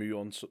able to move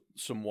on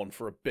someone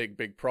for a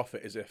big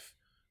profit is if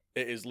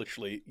it is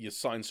literally you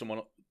sign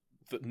someone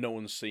that no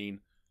one's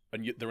seen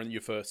and they're in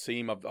your first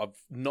team. I've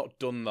not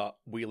done that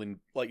wheeling,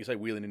 like you say,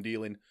 wheeling and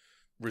dealing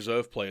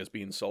reserve players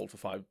being sold for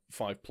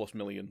five+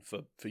 million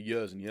for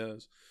years and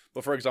years.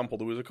 But for example,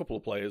 there was a couple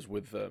of players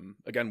with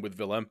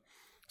Willem,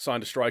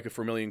 signed a striker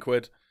for £1 million. I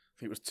think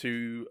it was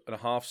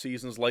 2.5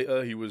 seasons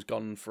later, he was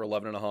gone for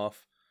 11.5.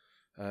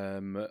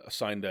 I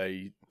signed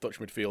a Dutch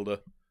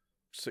midfielder,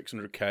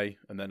 600k,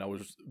 and then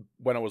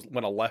when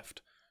I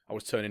left, I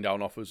was turning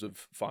down offers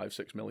of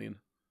 5-6 million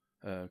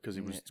because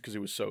he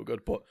was so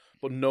good. But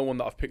no one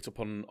that I've picked up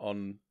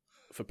on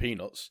for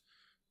peanuts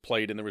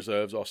played in the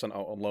reserves or sent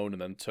out on loan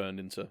and then turned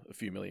into a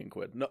few £1 million.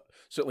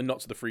 Certainly not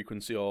to the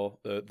frequency or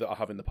that I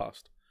have in the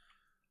past.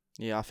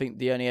 Yeah, I think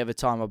the only other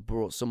time I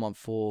brought someone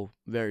for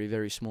very,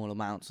 very small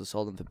amounts and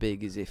sold them for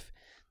big is if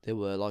they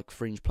were like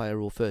fringe player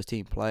or first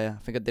team player.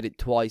 I think I did it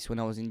twice when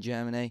I was in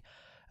Germany.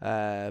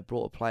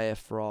 Brought a player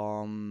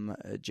from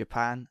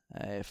Japan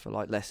for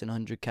like less than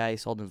 100k,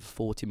 sold them for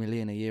 40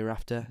 million a year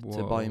after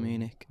to Bayern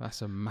Munich.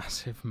 That's a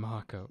massive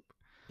markup.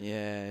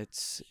 Yeah,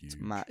 it's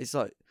mad. It's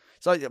like,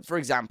 for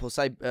example,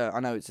 say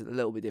I know it's a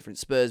little bit different.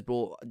 Spurs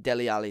bought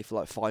Dele Alli for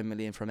like 5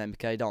 million from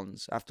MK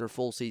Dons after a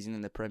full season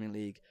in the Premier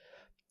League.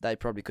 They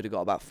probably could have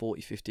got about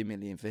 40-50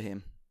 million for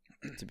him,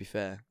 to be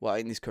fair. Well,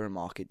 in this current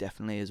market,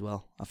 definitely as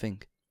well, I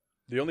think.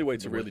 The only way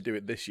to really do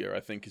it this year, I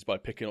think, is by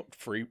picking up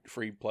free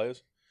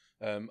players.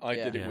 I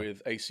did it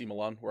with AC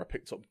Milan, where I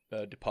picked up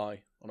Depay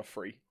on a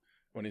free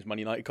when his Man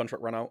United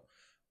contract ran out.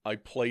 I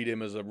played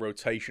him as a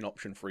rotation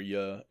option for a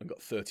year and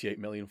got 38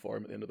 million for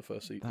him at the end of the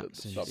first season.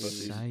 That's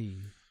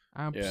insane.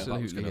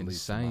 Absolutely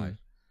insane.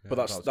 But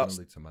that's going to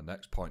lead to my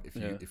next point.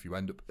 If you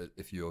end up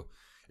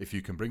if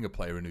you can bring a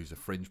player in who's a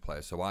fringe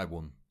player, so I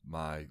won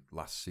my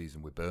last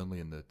season with Burnley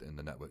in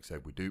the network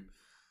save with Dupe.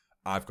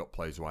 I've got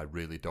players who I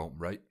really don't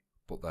rate,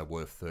 but they're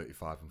worth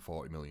 35 and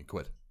 40 million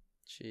quid.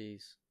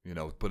 Jeez.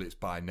 But it's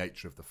by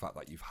nature of the fact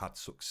that you've had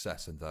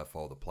success and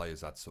therefore the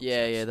players had success.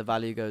 Yeah, the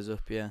value goes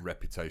up,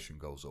 Reputation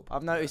goes up.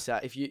 I've noticed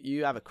that if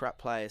you have a crap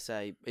player,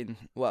 say,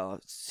 I've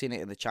seen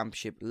it in the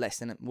Championship,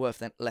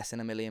 worth less than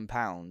 £1 million,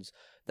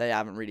 they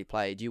haven't really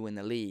played, you win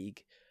the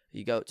league,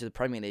 you go up to the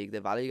Premier League,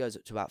 the value goes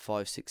up to about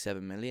 5, 6,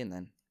 7 million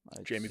then.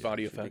 Jamie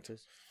Vardy effect.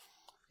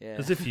 Yeah.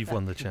 As if you've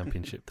won the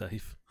Championship,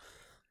 Dave.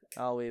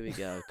 Oh, here we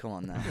go. Come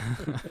on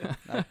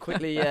now.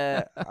 Quickly,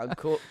 I'm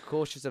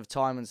cautious of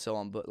time and so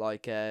on, but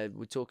we're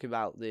talking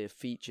about the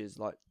features.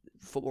 Like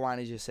Football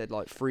Manager said,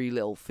 like 3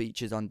 little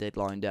features on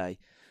deadline day,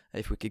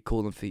 if we could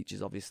call them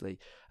features, obviously.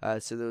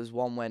 So there was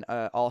one when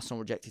Arsenal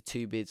rejected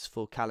 2 bids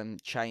for Callum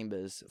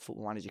Chambers.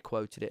 Football Manager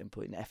quoted it and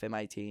put in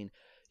FM18.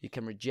 You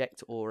can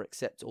reject or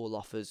accept all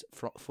offers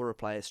for a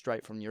player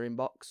straight from your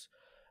inbox.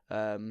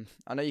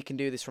 I know you can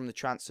do this from the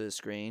transfer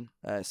screen,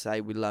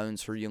 say with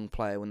loans for a young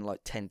player when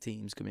like 10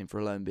 teams come in for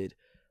a loan bid.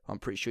 I'm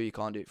pretty sure you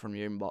can't do it from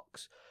your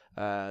inbox.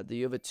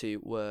 The other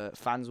two were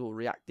fans will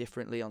react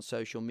differently on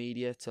social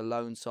media to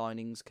loan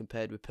signings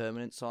compared with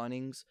permanent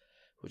signings,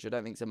 which I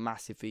don't think is a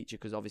massive feature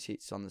because obviously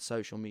it's on the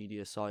social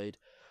media side.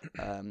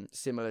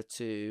 Similar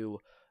to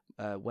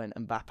when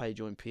Mbappe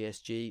joined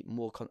PSG,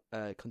 more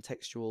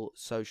contextual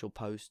social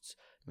posts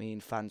mean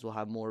fans will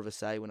have more of a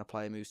say when a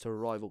player moves to a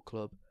rival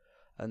club.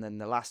 And then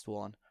the last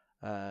one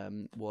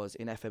was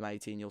in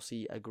FM18, you'll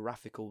see a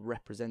graphical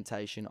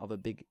representation of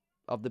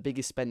the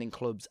biggest spending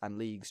clubs and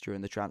leagues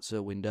during the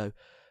transfer window,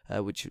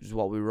 which is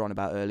what we were on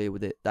about earlier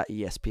with that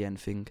ESPN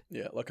thing.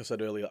 Yeah, like I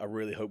said earlier, I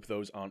really hope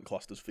those aren't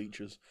classed as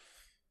features.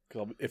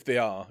 Because if they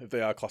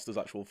are classed as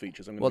actual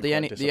features, I'm going to be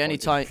quite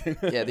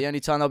disappointed. the only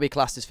time they'll be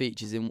classed as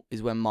features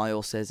is when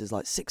Miles says there's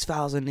like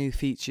 6,000 new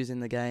features in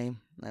the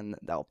game, and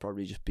that'll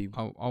probably just be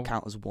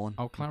count as one.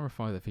 I'll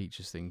clarify the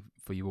features thing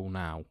for you all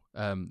now.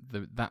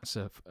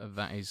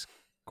 That is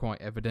quite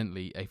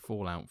evidently a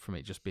fallout from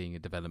it just being a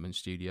development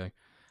studio.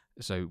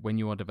 So when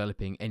you are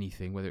developing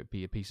anything, whether it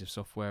be a piece of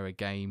software, a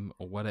game,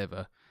 or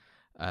whatever,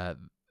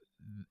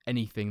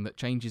 anything that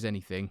changes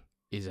anything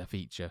is a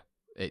feature.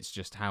 It's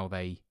just how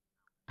they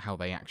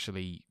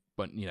actually,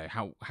 but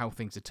how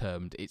things are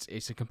termed.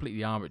 It's a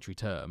completely arbitrary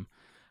term.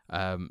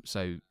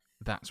 So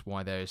that's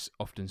why there's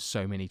often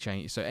so many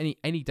changes. So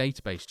any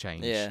database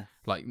change,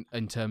 like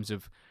in terms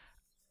of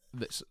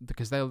that's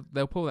because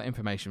they'll pull that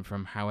information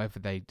from however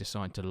they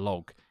decide to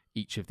log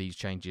each of these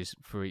changes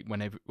for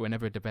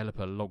whenever a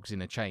developer logs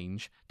in a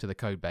change to the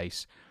code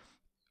base,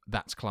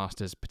 that's classed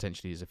as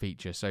potentially as a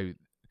feature. So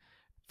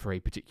for a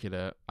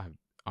particular, I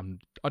don't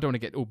want to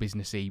get all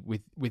businessy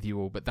with you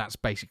all, but that's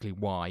basically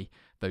why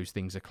those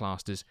things are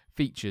classed as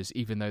features,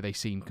 even though they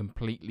seem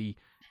completely,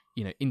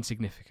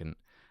 insignificant.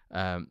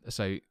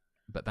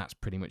 But that's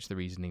pretty much the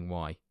reasoning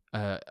why.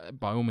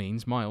 By all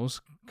means,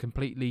 Miles,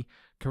 completely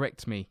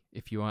correct me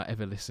if you are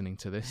ever listening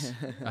to this,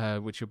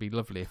 which would be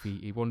lovely if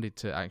he wanted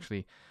to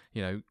actually,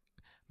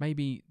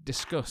 maybe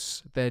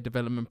discuss their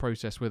development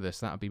process with us.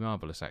 That would be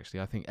marvellous,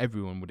 actually. I think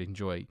everyone would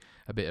enjoy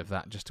a bit of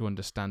that, just to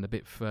understand a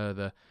bit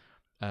further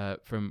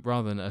from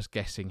rather than us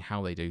guessing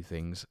how they do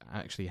things,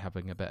 actually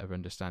having a better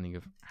understanding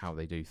of how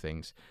they do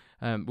things.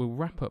 We'll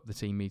wrap up the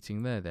team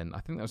meeting there then.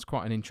 I think that was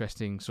quite an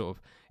interesting sort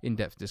of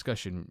in-depth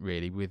discussion,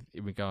 really,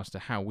 in regards to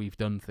how we've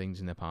done things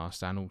in the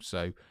past and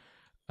also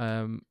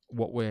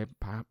what we're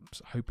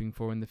perhaps hoping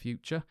for in the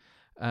future.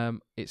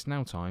 It's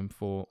now time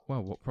for,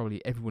 what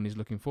probably everyone is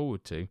looking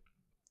forward to.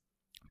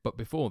 But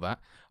before that,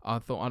 I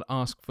thought I'd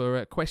ask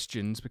for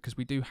questions, because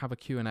we do have a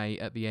Q&A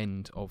at the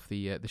end of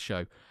the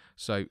show.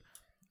 So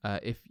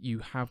if you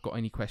have got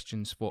any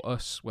questions for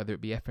us, whether it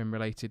be FM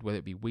related, whether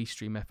it be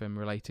WeStream FM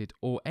related,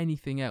 or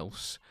anything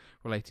else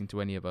relating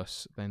to any of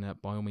us, then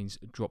by all means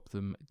drop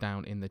them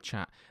down in the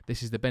chat.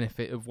 This is the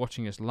benefit of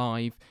watching us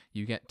live.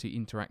 You get to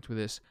interact with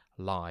us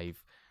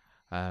live.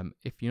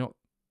 If you're not,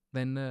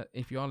 then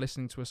if you are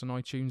listening to us on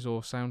iTunes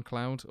or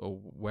SoundCloud or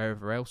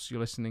wherever else you're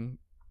listening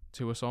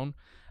to us on,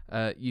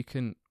 you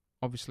can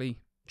obviously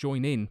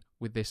join in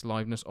with this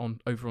liveness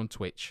over on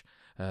Twitch.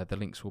 The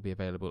links will be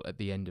available at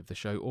the end of the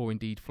show, or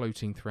indeed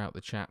floating throughout the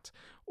chat,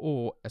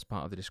 or as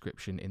part of the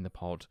description in the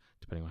pod,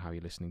 depending on how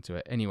you're listening to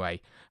it.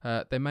 Anyway,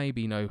 there may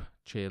be no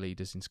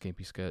cheerleaders in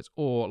skimpy skirts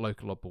or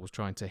local oddballs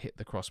trying to hit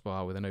the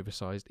crossbar with an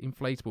oversized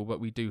inflatable,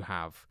 but we do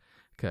have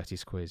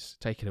Curtis Quiz.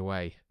 Take it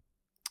away.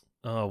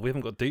 Oh, we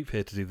haven't got Dupe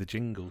here to do the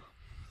jingle.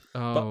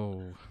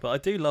 Oh,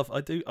 but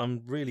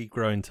I'm really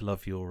growing to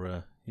love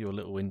your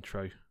little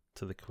intro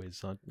to the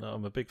quiz.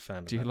 I'm a big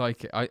fan. Do you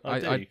like it?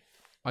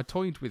 I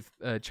toyed with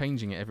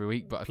changing it every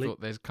week, but I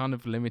thought there's kind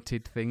of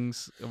limited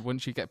things.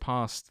 Once you get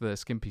past the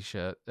skimpy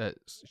shirts,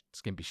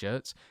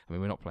 I mean,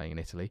 we're not playing in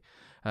Italy.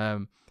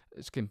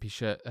 Skimpy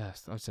shirt,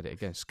 I said it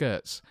again,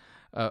 skirts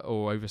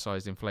or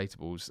oversized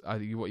inflatables.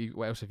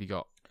 What else have you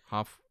got?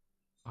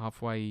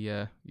 Halfway,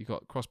 you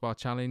got crossbar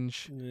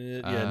challenge.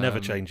 Never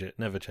change it.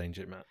 Never change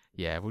it, Matt.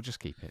 Yeah, we'll just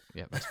keep it.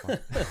 Yeah, that's fine.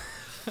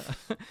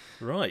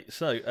 Right,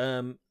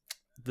 so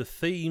the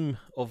theme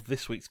of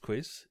this week's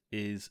quiz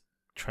is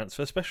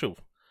transfer special.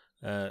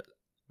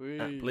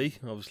 Aptly,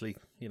 obviously,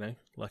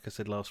 like I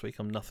said last week,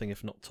 I'm nothing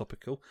if not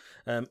topical.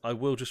 I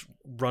will just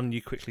run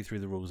you quickly through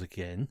the rules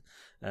again.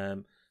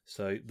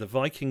 So the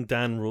Viking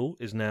Dan rule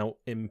is now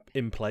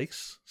in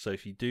place. So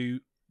if you do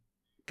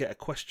get a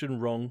question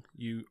wrong,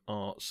 you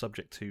are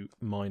subject to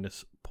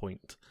minus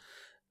point.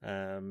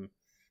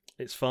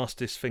 It's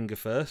fastest finger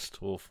first,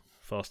 or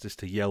fastest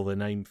to yell their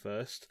name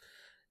first.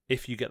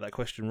 If you get that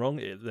question wrong,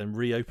 it then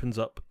reopens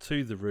up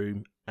to the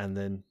room, and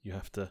then you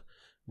have to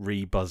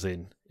re-buzz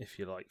in, if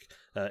you like.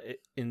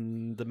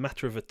 In the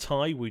matter of a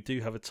tie, we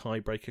do have a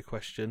tiebreaker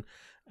question,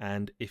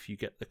 and if you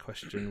get the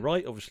question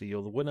right, obviously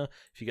you're the winner.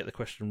 If you get the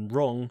question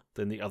wrong,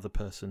 then the other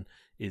person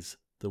is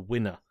the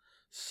winner.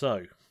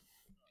 So,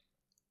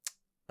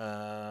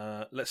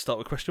 let's start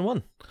with question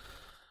one.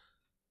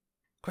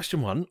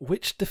 Question one,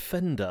 which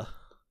defender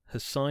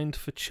has signed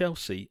for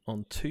Chelsea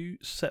on 2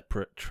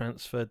 separate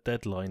transfer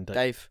deadline days?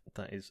 Dave.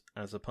 That is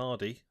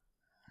Azzopardi.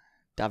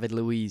 David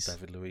Luiz.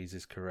 David Luiz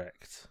is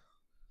correct.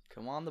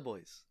 Come on, the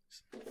boys.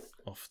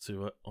 Off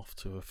to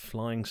a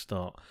flying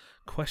start.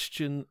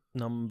 Question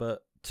number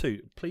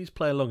 2. Please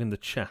play along in the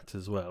chat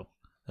as well.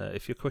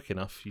 If you're quick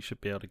enough, you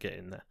should be able to get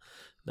in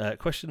there.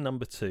 Question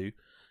number 2.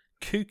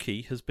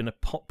 Kuki has been a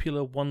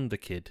popular wonder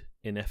kid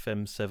in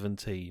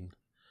FM17.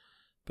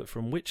 But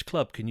from which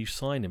club can you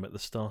sign him at the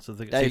start of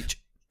the game? Dave.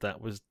 That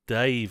was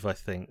Dave, I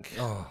think.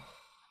 Oh,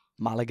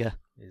 Malaga.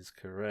 Is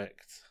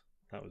correct.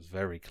 That was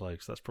very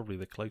close. That's probably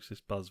the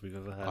closest buzz we've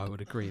ever had. I would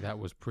agree. That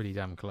was pretty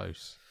damn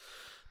close.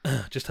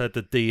 Just heard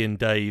the D in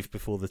Dave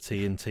before the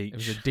T in Teach. It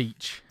was a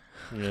deech.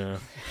 Yeah.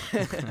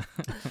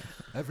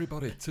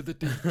 everybody to the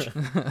ditch.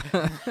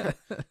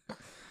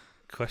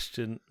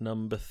 Question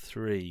number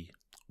 3.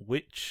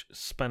 Which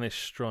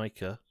Spanish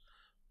striker,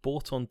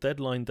 bought on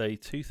deadline day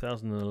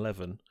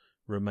 2011,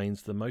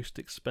 remains the most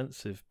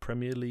expensive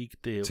Premier League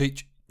deal?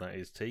 Teach. That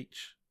is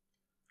Teach.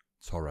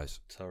 Torres.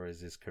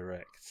 Torres is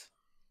correct.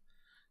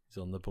 He's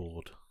on the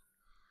board.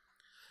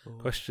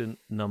 Question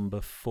number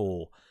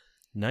 4.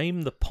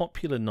 Name the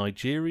popular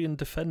Nigerian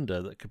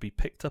defender that could be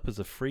picked up as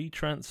a free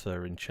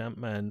transfer in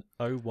Champman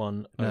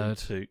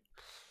 01-02.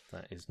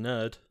 That is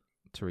Nerd.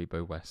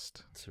 Taribo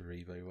West.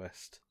 Taribo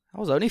West. I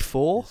was only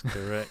 4. That's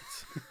correct.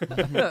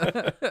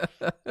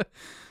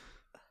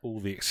 All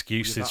the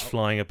excuses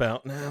flying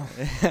about now.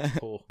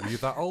 Were you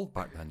that old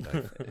back then,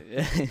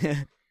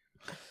 Dave?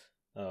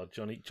 Oh,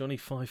 Johnny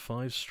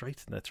 5-5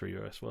 straight in there,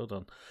 Taribo West. Well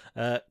done.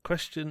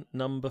 Question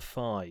number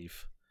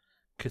 5.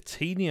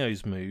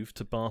 Coutinho's move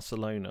to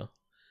Barcelona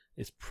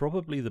is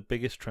probably the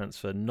biggest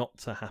transfer not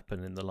to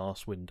happen in the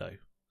last window.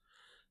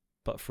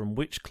 But from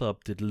which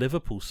club did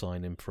Liverpool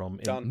sign him from?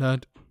 Dan.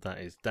 Nerd. That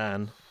is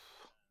Dan.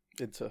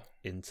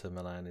 Inter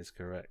Milan is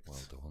correct. Well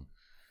done.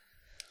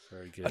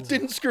 Very good. I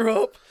didn't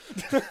screw up.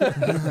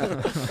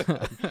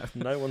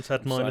 No one's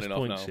had I'm minus signing off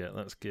points now. yet.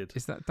 That's good.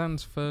 Is that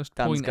Dan's first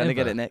Dan's point going to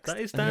ever? get it next. That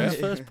is Dan's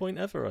first point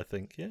ever, I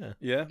think. Yeah.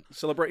 Yeah,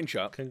 celebrating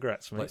chat.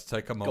 Congrats, mate. Let's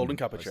take a moment. Golden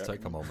Kappa Let's check.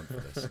 take a moment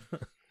for this.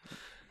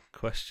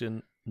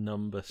 Question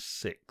number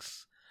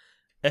 6.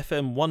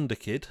 FM wonder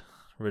kid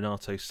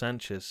Renato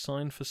Sanchez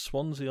signed for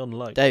Swansea on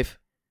loan. Dave.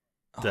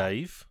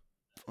 Dave.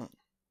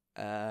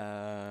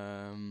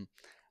 I'm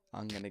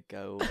going to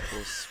go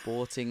for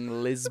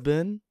Sporting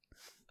Lisbon.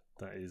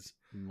 That is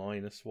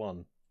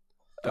 -1.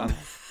 Dan.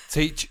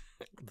 Teach.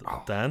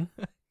 Dan.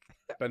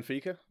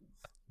 Benfica.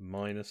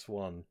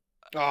 -1.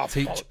 Oh,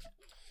 Teach.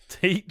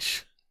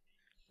 Teach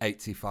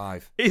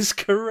 85. is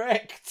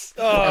correct.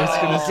 I was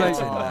going to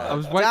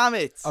Oh, say, damn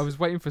it! I was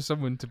waiting for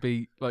someone to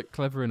be like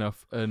clever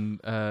enough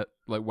and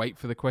like wait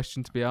for the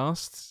question to be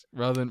asked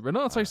rather than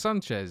Renato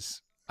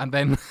Sanchez and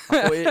then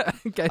I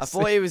guess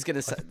thought he was going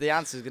to say the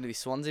answer was going to be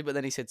Swansea, but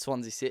then he said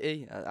Swansea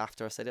City.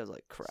 After I said it, I was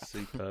like, crap.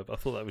 Superb. I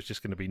thought that was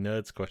just going to be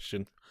Nerd's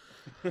question.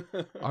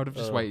 I would have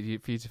just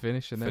waited for you to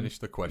finish and then Finish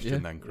the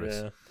question then,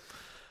 Chris.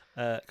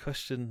 Yeah.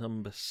 Question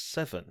number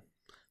 7.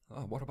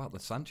 Oh, what about the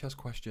Sanchez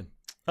question?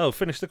 Oh,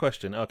 finish the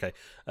question. Okay.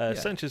 Yeah.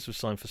 Sanchez was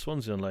signed for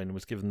Swansea on loan and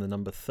was given the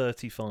number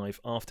 35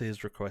 after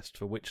his request,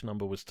 for which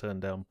number was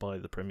turned down by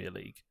the Premier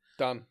League.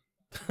 Dan.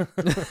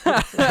 That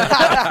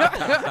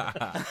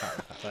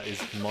is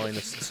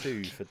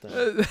 -2 for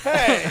Dan.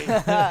 Hey,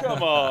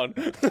 come on.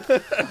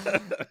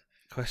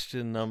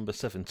 Question number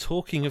 7.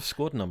 Talking of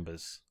squad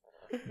numbers,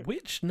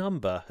 which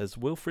number has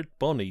Wilfred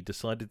Bonney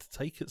decided to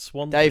take at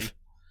Swansea? Dave.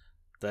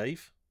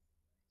 Dave?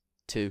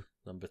 2.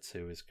 Number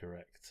 2 is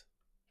correct.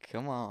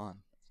 Come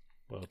on.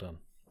 Well done.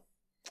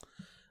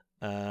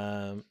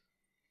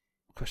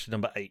 Question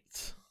number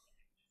 8.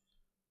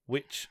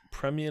 Which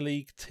Premier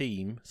League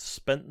team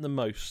spent the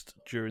most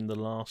during the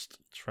last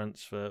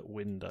transfer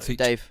window? Teach.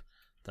 Dave.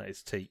 That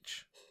is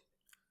Teach.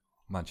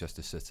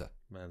 Manchester City.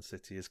 Man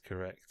City is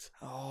correct.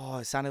 Oh,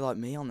 it sounded like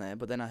me on there,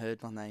 but then I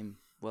heard my name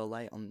well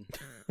late on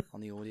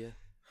the audio.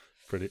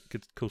 Brilliant.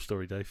 Good, cool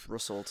story, Dave.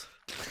 Rustled.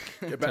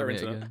 Get Tell better me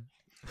internet.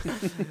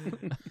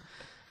 again.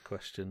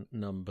 Question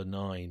number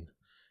 9.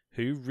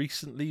 Who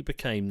recently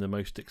became the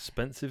most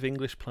expensive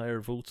English player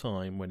of all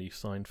time when he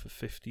signed for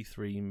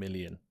 53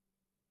 million?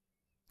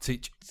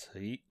 Teach.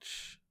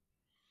 Teach.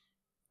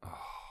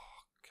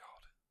 Oh,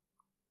 God.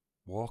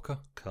 Walker?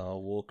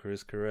 Carl Walker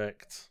is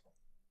correct.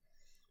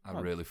 I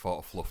really thought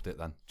I fluffed it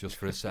then, just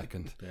for a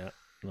second. Yeah,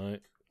 no.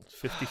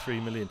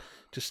 53 million.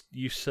 Just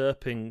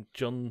usurping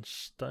John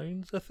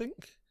Stones, I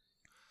think?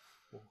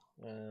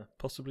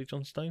 Possibly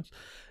John Stones.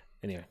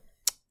 Anyway.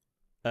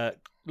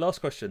 Last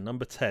question,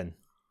 number 10.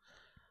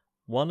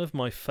 One of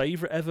my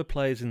favourite ever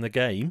players in the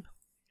game,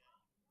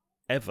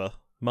 ever,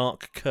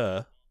 Mark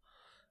Kerr,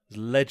 is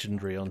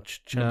legendary on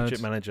Championship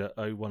Nerd. Manager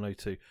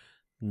 0102.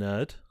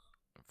 Nerd.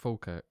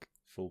 Falkirk.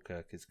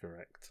 Falkirk is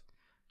correct.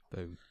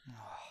 Boom.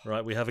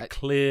 Right, we have a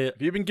clear...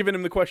 Have you been giving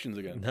him the questions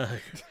again? No.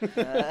 We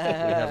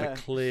have a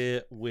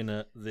clear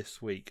winner this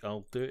week.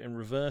 I'll do it in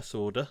reverse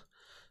order.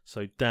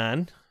 So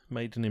Dan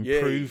made an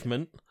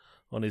improvement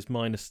on his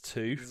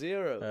 -2.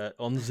 0.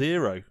 On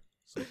 0.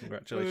 So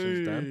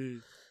congratulations,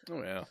 Dan.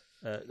 Oh, yeah.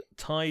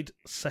 Tied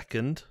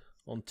second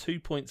on 2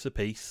 points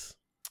apiece,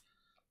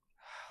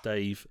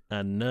 Dave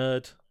and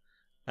Nerd.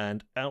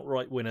 And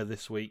outright winner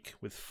this week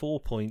with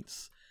 4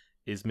 points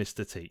is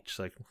Mr. Teach.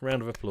 So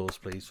round of applause,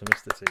 please, for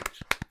Mr.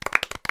 Teach.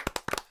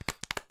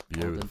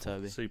 Well done,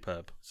 Toby.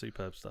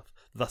 Superb stuff.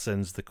 Thus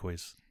ends the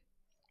quiz.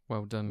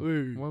 Well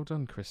done. Well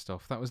done,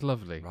 Christoph. That was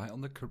lovely. Right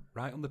on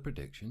the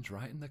predictions,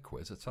 right in the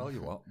quiz. I tell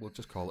you what, we'll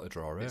just call it a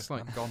draw here. It's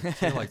like- I'm gone.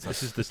 See you later.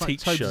 This is the It's like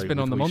Teach Toby's show. been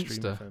on with the We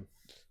Stream Monster.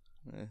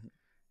 FM.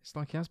 It's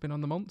like he has been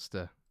on the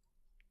Monster.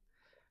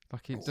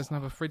 Like he doesn't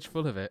have a fridge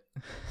full of it.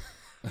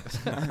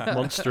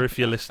 Monster, if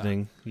you're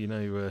listening, you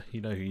know who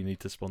you need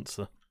to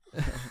sponsor.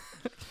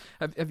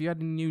 Have you had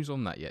any news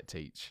on that yet,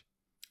 Teach?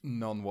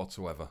 None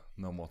whatsoever.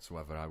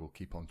 I will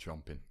keep on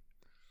chomping.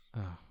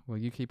 Oh, well,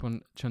 you keep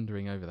on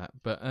chundering over that.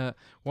 But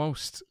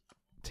whilst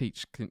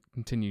Teach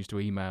continues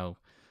to email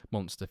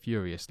Monster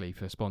furiously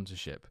for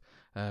sponsorship,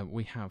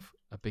 we have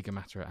a bigger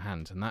matter at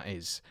hand, and that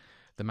is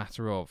the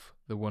matter of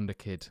the Wonder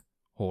Kid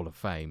Hall of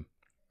Fame.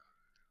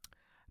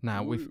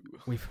 Now we've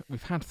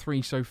had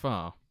 3 so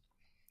far.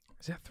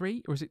 Is that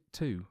 3 or is it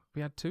 2?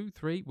 We had 2,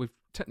 3. We've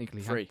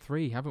technically had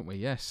 3, haven't we?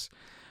 Yes.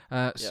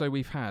 So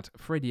we've had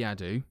Freddie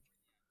Adu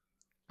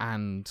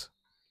and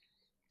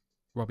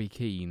Robbie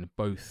Keane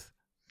both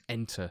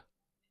enter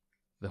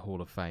the Hall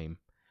of Fame.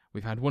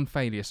 We've had 1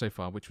 failure so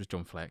far, which was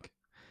John Fleck,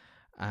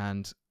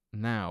 and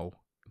now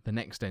the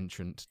next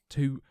entrant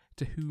to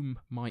whom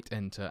might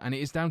enter, and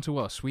it is down to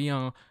us. We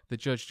are the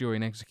judge, jury,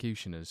 and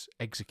executioners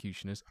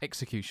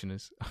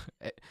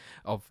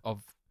of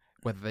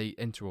whether they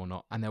enter or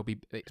not, and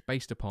it's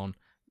based upon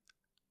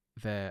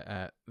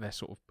their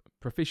sort of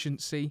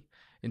proficiency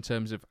in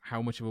terms of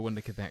how much of a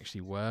wonder kid they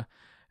actually were,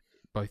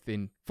 both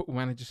in Football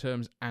Manager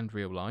terms and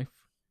real life,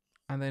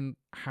 and then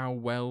how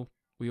well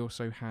we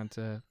also had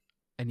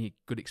any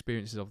good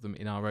experiences of them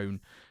in our own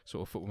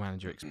sort of Football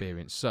Manager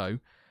experience. So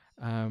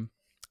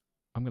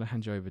I'm going to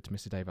hand you over to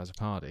Mr. Dave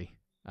Azzopardi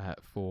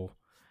for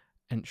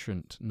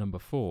entrant number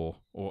 4,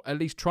 or at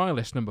least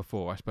trialist number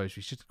 4, I suppose.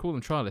 We should call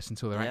them trialists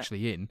until they're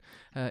actually in.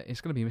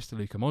 It's going to be Mr.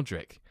 Luka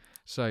Modric.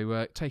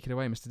 So take it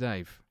away, Mr.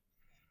 Dave.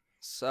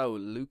 So,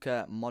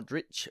 Luka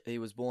Modric, he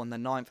was born the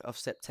 9th of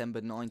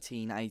September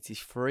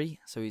 1983,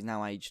 so he's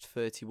now aged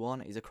 31.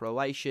 He's a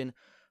Croatian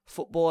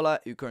footballer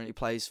who currently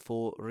plays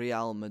for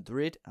Real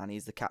Madrid, and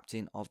he's the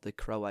captain of the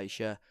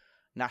Croatia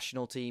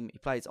national team. He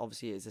plays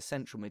obviously as a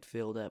central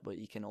midfielder, but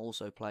he can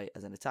also play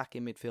as an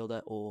attacking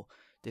midfielder or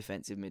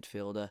defensive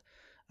midfielder.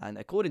 And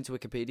according to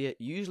Wikipedia,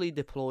 usually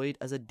deployed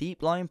as a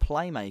deep line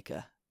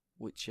playmaker,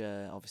 which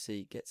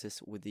obviously gets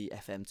us with the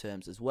FM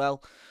terms as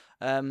well.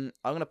 I'm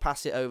going to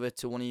pass it over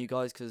to one of you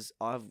guys because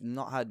I've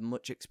not had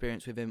much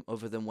experience with him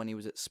other than when he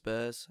was at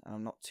Spurs. And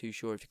I'm not too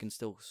sure if you can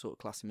still sort of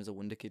class him as a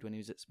wonder kid when he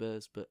was at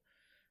Spurs, but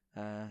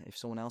if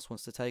someone else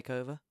wants to take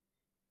over.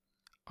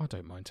 I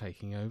don't mind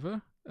taking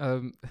over.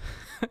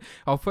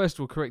 I'll first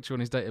of all correct you on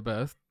his date of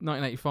birth,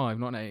 1985,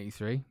 not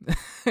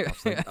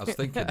 1983. I was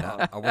thinking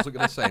that. I wasn't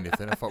going to say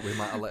anything. I thought we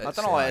might have let it I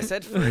don't know why I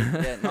said 3.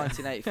 Yeah,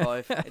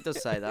 1985. It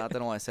does say that. I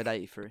don't know why I said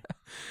 83.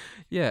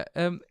 Yeah,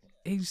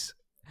 he's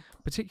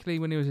particularly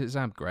when he was at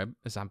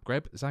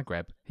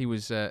Zagreb. He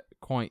was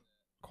quite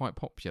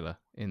popular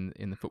in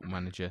the Football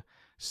Manager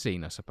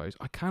scene, I suppose.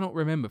 I cannot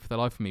remember for the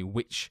life of me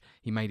which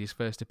he made his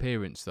first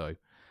appearance though.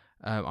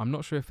 I'm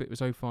not sure if it was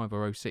 05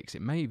 or 06.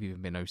 It may have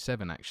even been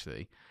 07,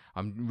 actually.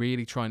 I'm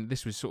really trying...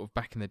 This was sort of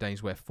back in the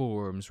days where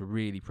forums were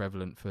really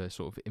prevalent for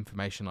sort of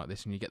information like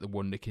this, and you get the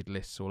Wonder Kid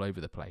lists all over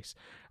the place.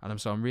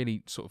 And so I'm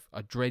really sort of...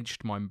 I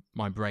dredged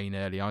my brain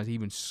early. I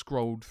even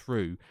scrolled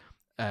through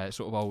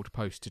sort of old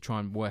posts to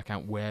try and work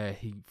out where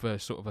he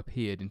first sort of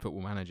appeared in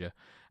Football Manager,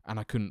 and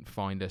I couldn't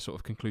find a sort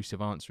of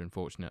conclusive answer,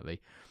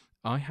 unfortunately.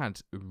 I had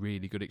a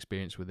really good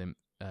experience with him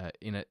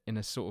in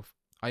a sort of...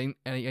 I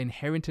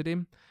inherited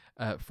him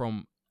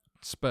from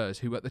Spurs,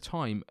 who at the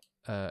time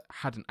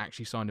hadn't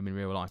actually signed him in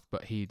real life,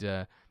 but he'd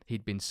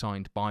been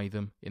signed by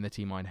them in the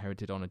team I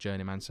inherited on a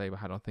journeyman save I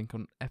had, I think,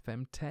 on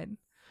FM10.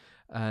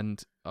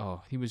 And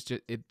he was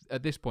just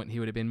at this point he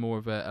would have been more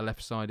of a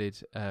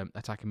left-sided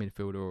attacking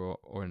midfielder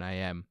or an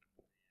AM,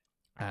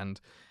 and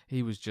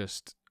he was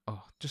just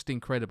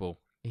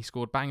incredible. He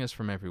scored bangers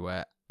from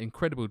everywhere.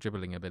 Incredible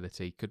dribbling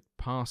ability, could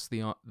pass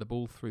the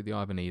ball through the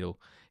eye of a needle.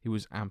 He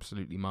was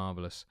absolutely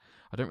marvellous.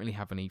 I don't really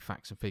have any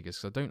facts and figures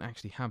because I don't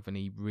actually have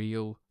any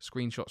real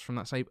screenshots from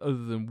that save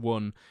other than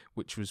one,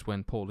 which was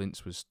when Paul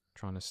Ince was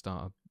trying to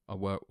start a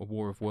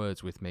war of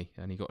words with me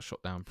and he got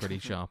shot down pretty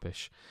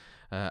sharpish.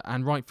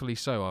 And rightfully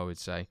so, I would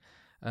say.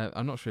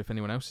 I'm not sure if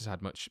anyone else has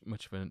had much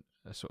of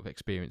a sort of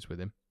experience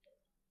with him.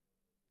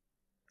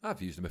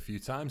 I've used him a few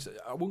times.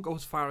 I wouldn't go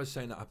as far as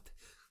saying that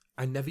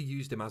I never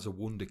used him as a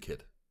wonder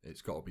kid.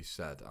 It's got to be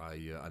said. I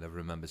never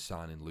remember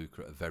signing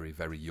Luka at a very,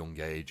 very young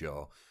age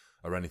or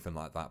anything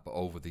like that. But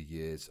over the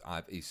years,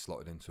 he's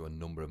slotted into a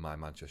number of my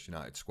Manchester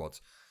United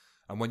squads.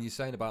 And when you're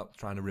saying about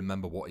trying to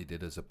remember what he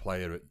did as a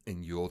player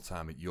in your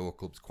time at your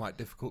club, it's quite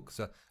difficult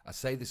because I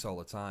say this all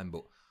the time,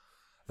 but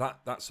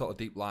that sort of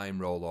deep lying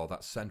role or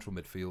that central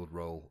midfield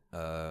role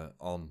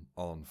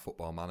on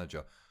Football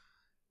Manager,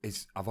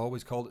 I've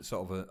always called it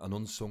sort of an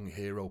unsung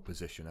hero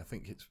position. I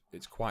think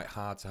it's quite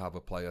hard to have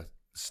a player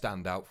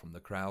stand out from the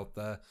crowd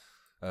there.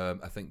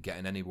 I think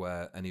getting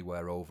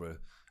anywhere over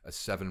a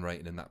 7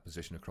 rating in that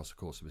position across the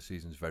course of a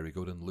season is very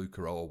good, and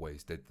Luca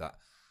always did that.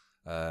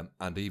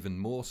 And even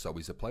more so,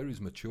 he's a player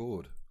who's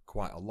matured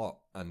quite a lot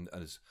and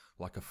is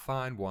like a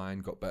fine wine,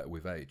 got better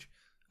with age.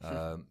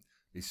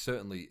 He's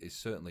certainly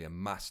a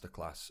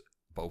masterclass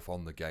both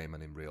on the game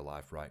and in real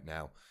life right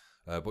now.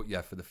 But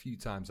yeah, for the few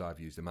times I've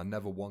used him, I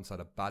never once had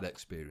a bad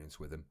experience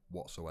with him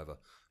whatsoever.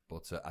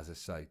 But as I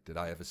say, did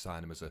I ever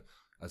sign him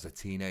as a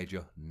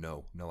teenager?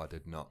 No, I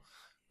did not.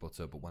 But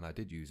when I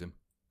did use him,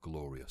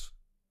 glorious.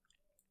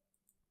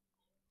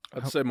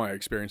 I'd say my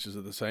experiences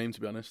are the same,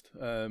 to be honest.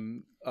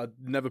 I'd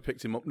never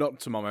picked him up, not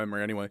to my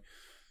memory anyway,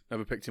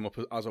 never picked him up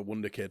as a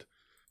wonder kid,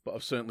 but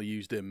I've certainly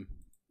used him,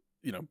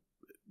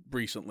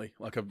 recently.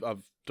 Like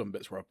I've done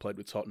bits where I've played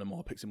with Tottenham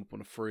or picked him up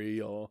on a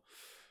free or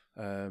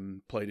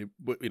played,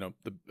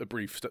 a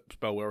brief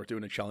spell where I was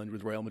doing a challenge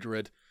with Real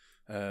Madrid.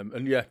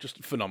 And yeah, just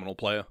a phenomenal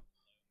player.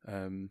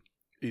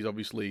 He's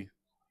obviously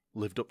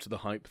lived up to the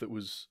hype that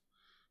was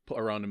put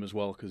around him as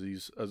well, because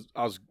he's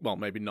as well,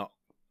 maybe not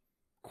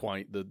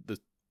quite the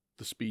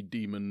speed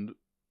demon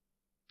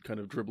kind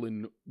of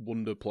dribbling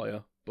wonder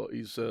player, but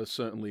he's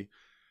certainly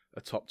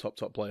a top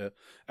player,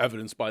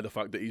 evidenced by the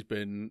fact that he's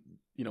been,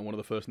 one of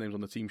the first names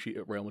on the team sheet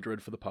at Real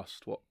Madrid for the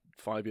past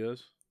 5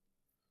 years.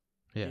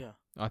 Yeah.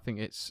 I think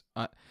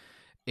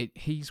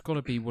he's got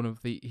to be one of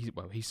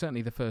he's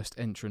certainly the first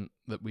entrant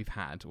that we've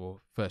had,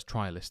 or first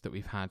trialist that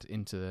we've had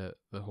into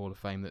the Hall of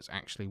Fame that's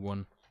actually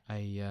won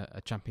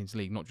a Champions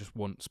League, not just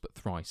once but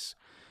thrice.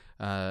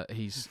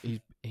 He's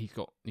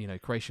got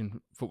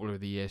Croatian Footballer of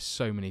the Year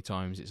so many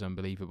times, it's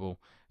unbelievable.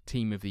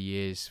 Team of the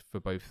Years for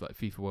both like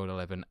FIFA World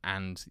 11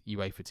 and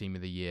UEFA Team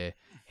of the Year.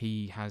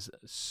 He has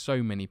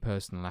so many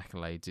personal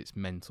accolades, it's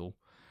mental.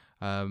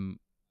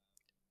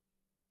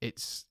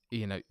 It's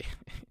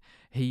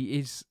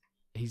he's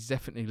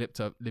definitely lived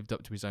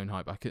up to his own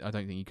hype. I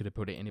don't think you could have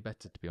put it any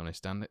better, to be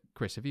honest. Dan,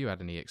 Chris, have you had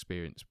any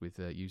experience with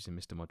using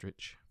Mr.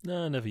 Modric?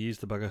 No, I never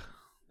used the bugger.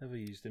 Never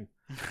used him.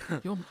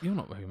 You're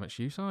not very much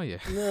use, are you?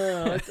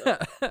 No,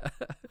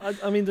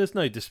 I mean, there's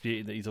no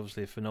disputing that he's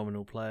obviously a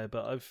phenomenal player,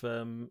 but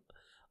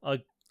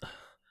I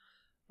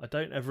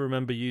don't ever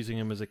remember using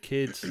him as a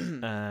kid,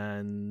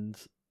 and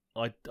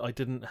I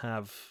didn't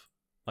have.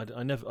 I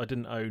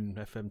didn't own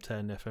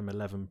FM10,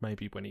 FM11.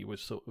 Maybe when he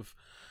was sort of,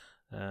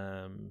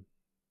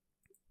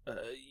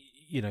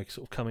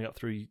 sort of coming up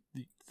through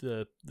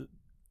the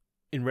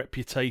in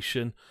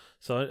reputation.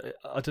 So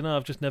I don't know.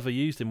 I've just never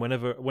used him.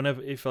 Whenever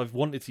if I've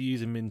wanted to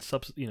use him in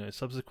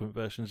subsequent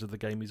versions of the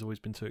game, he's always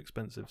been too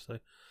expensive. So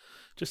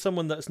just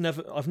someone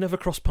I've never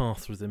crossed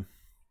paths with him.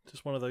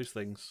 Just one of those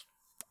things.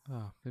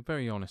 Oh,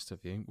 very honest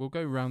of you. We'll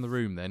go around the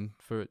room then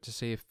to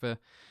see if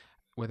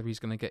whether he's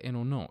going to get in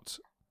or not.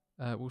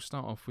 We'll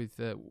start off with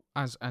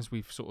as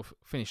we've sort of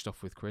finished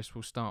off with Chris.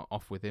 We'll start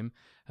off with him.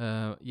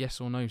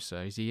 Yes or no,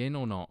 sir? Is he in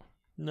or not?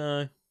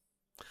 No.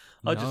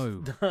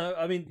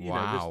 I mean,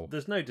 wow.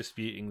 There's no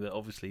disputing that.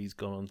 Obviously, he's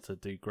gone on to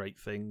do great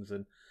things,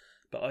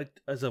 but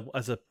as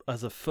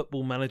a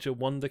football manager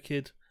wonder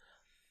kid,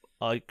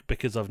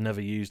 because I've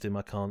never used him,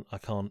 I can't.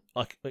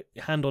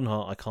 Hand on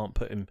heart, I can't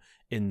put him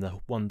in the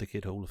Wonder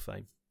Kid Hall of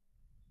Fame.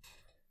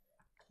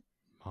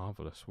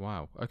 Marvellous.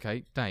 Wow.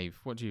 Okay, Dave,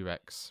 what do you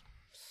rex?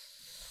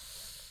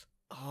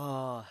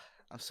 I'm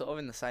sort of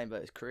in the same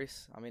boat as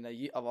Chris. I mean,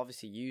 I've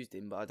obviously used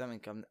him, but I don't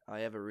think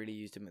I ever really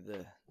used him at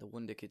the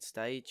Wonder Kid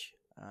stage.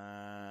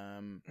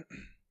 And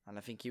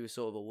I think he was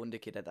sort of a Wonder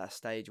Kid at that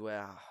stage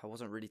where I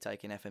wasn't really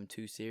taking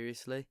FM2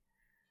 seriously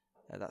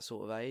at that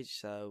sort of age.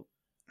 So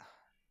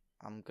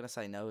I'm going to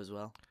say no as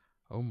well.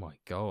 Oh my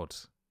God.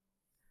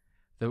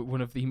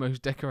 One of the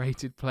most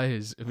decorated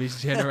players of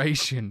his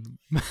generation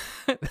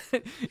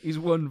is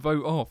one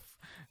vote off,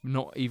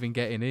 not even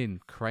getting in.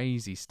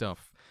 Crazy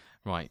stuff.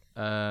 Right,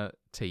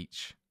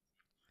 Teach.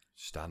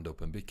 Stand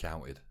up and be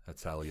counted, I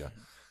tell you.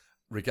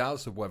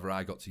 Regardless of whether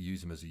I got to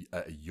use him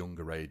at a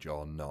younger age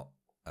or not,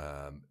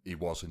 he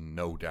was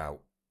no doubt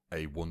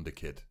a wonder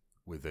kid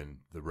within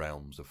the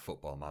realms of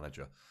Football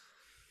Manager.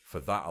 For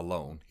that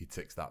alone, he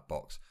ticks that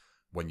box.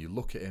 When you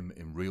look at him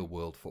in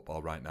real-world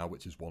football right now,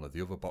 which is one of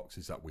the other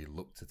boxes that we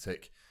look to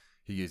tick,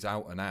 he is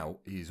out and out.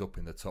 He is up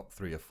in the top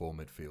 3 or 4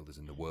 midfielders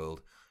in the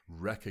world,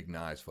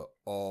 recognised for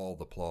all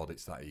the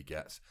plaudits that he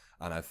gets.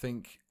 And I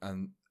think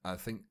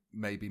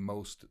maybe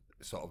most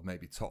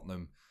maybe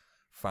Tottenham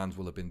fans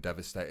will have been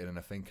devastated. And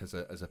I think as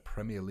a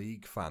Premier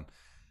League fan,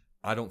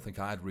 I don't think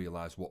I'd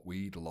realised what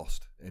we'd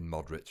lost in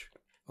Modric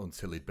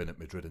until he'd been at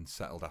Madrid and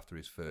settled after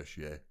his first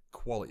year.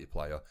 Quality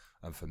player,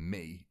 and for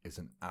me, is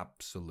an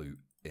absolute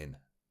in.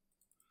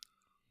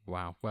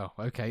 Wow. Well,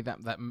 okay,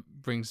 that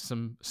brings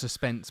some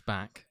suspense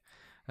back.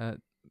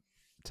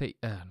 Teach.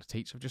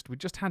 We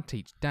just had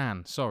Teach.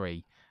 Dan,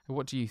 sorry.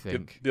 What do you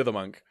think? The other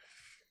Mank.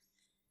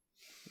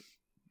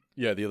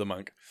 Yeah, the other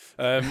Mank.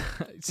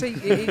 See,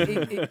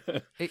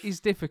 it is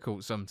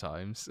difficult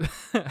sometimes.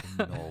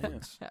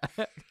 Norlands.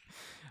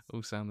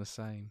 All sound the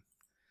same.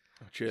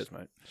 Oh, cheers,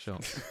 mate.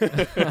 Shots.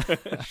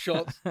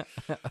 Shots.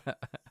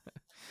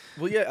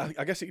 Well, yeah,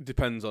 I guess it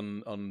depends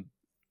on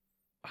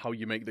how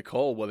you make the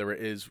call, whether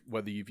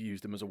you've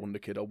used him as a wonder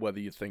kid or whether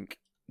you think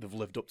they've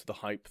lived up to the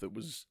hype that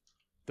was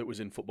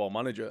in Football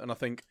Manager. And I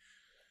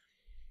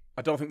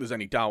don't think there's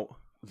any doubt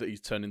that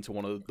he's turned into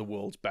one of the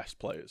world's best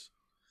players.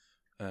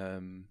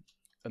 And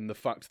the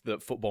fact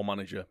that Football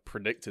Manager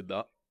predicted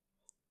that,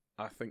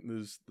 I think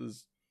there's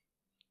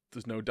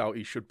no doubt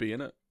he should be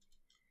in it.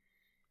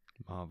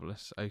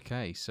 Marvellous.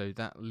 Okay, so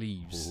that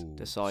leaves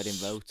deciding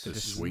vote. The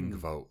swing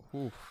vote.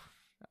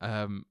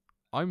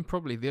 I'm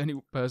probably the only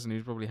person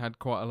who's probably had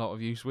quite a lot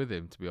of use with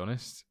him, to be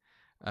honest.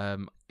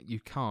 You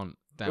can't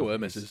doubt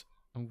misses.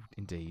 Oh,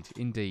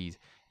 indeed.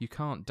 You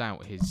can't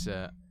doubt his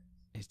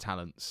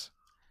talents.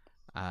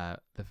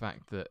 The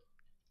fact that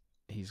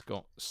he's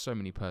got so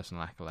many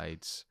personal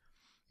accolades,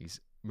 he's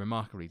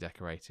remarkably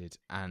decorated,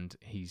 and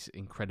he's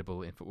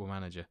incredible in Football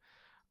Manager.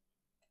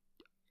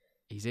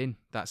 He's in.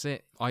 That's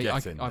it. I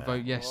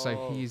vote yes.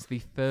 So he is the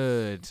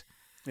third.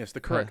 Yes, the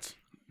correct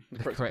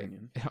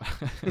opinion.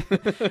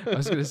 I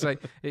was going to say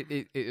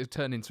it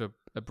turned into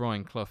a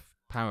Brian Clough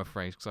power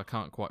phrase because I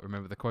can't quite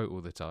remember the quote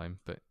all the time.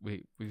 But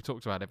we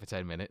talked about it for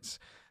 10 minutes,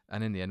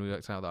 and in the end we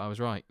worked out that I was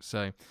right.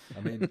 So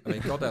I mean,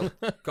 God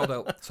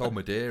help Tom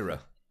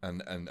Madeira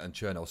and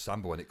Cherno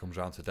Samba when it comes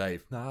round to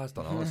Dave. Nah, I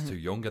don't know. It's too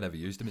young. I never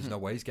used him. There's no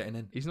way he's getting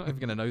in. He's not even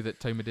going to know that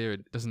Tom Madeira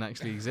doesn't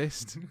actually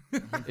exist.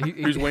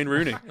 Who's Wayne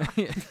Rooney?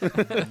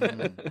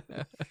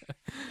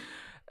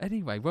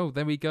 Anyway, well,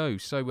 there we go.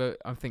 So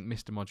I think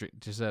Mr. Modric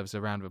deserves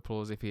a round of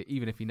applause.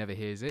 Even if he never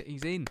hears it,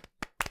 he's in.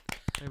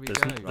 There we go.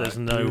 There's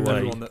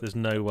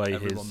no way.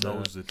 Everyone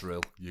knows the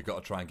drill. You've got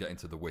to try and get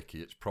into the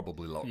wiki. It's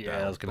probably locked down.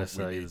 Yeah, I was going to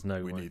say there's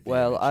no way.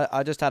 Well,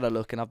 I just had a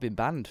look and I've been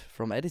banned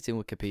from editing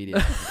Wikipedia,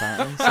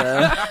 apparently.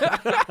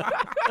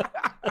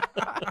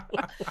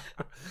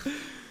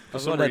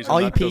 So I've got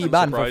an IP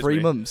ban for 3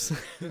 months.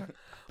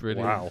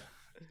 Brilliant. Wow.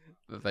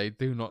 They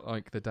do not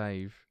like the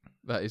Dave.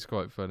 That is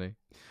quite funny.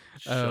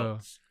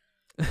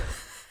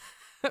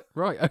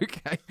 Right,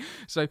 okay.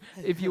 So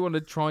if you want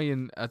to try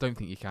and... I don't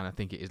think you can. I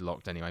think it is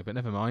locked anyway, but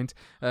never mind.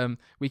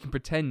 We can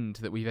pretend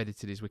that we've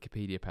edited his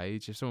Wikipedia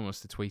page. If someone wants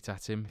to tweet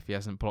at him, if he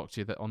hasn't blocked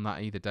you on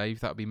that either, Dave,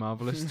 that would be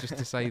marvellous. Just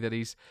to say that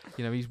he's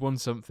won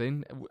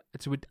something.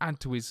 To add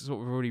to his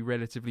sort of already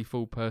relatively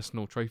full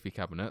personal trophy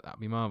cabinet, that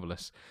would be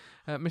marvellous.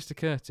 Mr.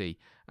 Curti,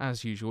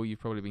 as usual, you've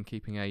probably been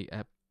keeping a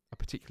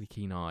particularly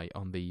keen eye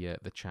on the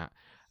chat.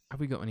 Have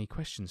we got any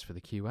questions for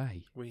the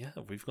QA? We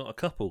have. We've got a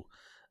couple.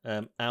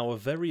 Our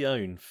very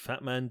own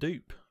Fat Man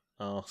Dupe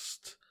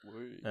asked,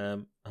 I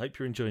hope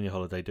you're enjoying your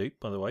holiday, Dupe,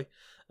 by the way.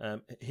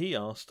 He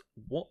asked,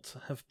 what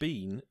have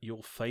been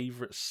your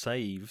favourite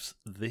saves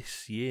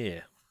this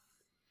year?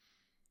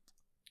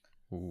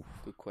 Ooh.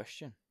 Good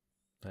question.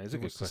 That is a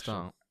good question.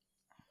 Start?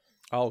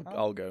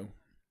 I'll go.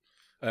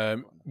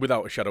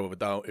 Without a shadow of a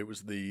doubt, it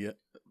was the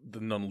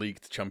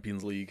non-league to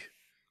Champions League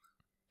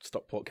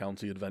Stockport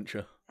County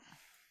adventure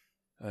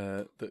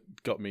that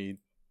got me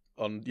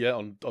on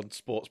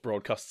sports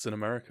broadcasts in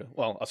America.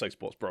 Well, I say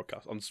sports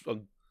broadcasts on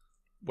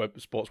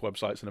sports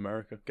websites in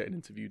America, getting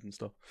interviewed and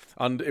stuff.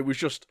 And it was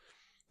just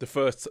the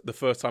first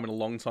time in a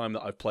long time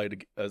that I've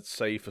played a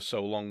save for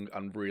so long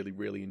and really,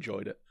 really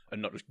enjoyed it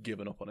and not just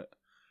given up on it.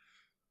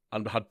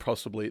 And had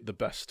possibly the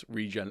best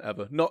regen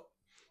ever. Not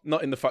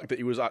in the fact that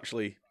he was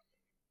actually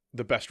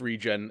the best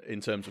regen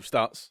in terms of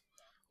stats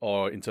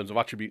or in terms of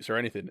attributes or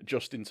anything,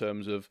 just in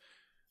terms of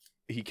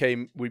he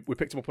came. We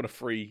picked him up on a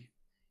free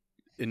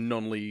in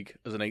non-league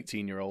as an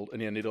 18-year-old,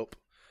 and he ended up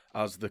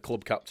as the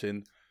club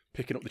captain,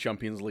 picking up the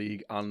Champions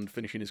League and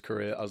finishing his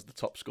career as the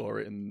top scorer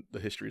in the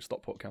history of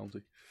Stockport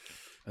County.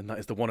 And that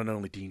is the one and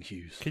only Dean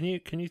Hughes. Can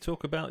you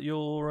talk about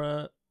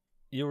your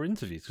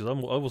interviews? Because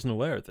I wasn't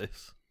aware of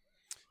this.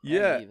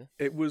 Yeah,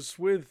 it was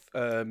with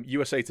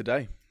USA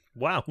Today.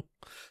 Wow.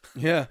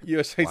 Yeah,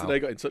 USA Today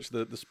got in touch.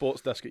 The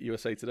sports desk at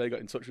USA Today got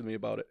in touch with me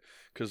about it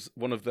because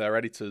one of their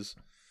editors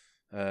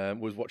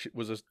was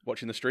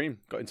watching the stream.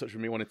 Got in touch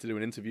with me, wanted to do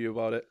an interview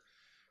about it.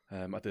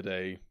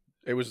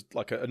 It was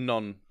like a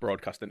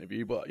non-broadcast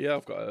interview, but yeah,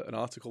 I've got an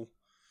article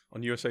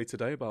on USA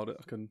Today about it.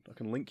 I can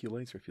link you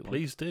later if you like.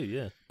 Please do,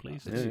 yeah.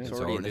 Please do. It's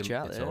already in the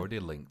chat. It's already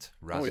linked.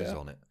 Raz is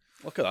on it.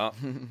 Look at that.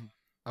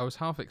 I was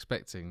half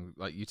expecting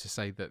you to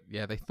say that,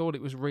 yeah, they thought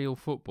it was real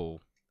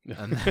football.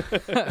 And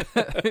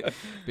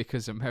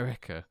because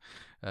America,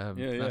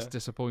 that's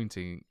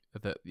disappointing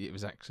that it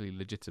was actually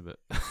legitimate.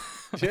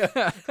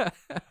 Yeah,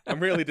 I'm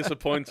really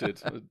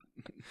disappointed.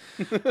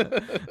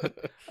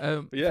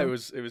 It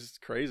was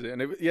crazy,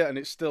 and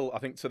it's still, I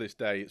think to this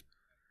day,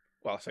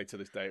 I say to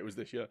this day, it was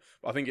this year,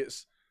 but I think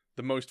it's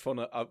the most fun,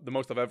 the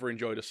most I've ever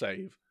enjoyed a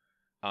save,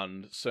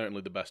 and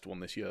certainly the best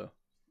one this year,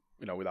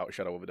 without a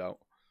shadow of a doubt.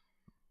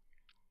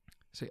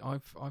 See,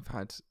 I've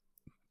had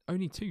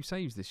only 2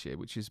 saves this year,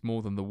 which is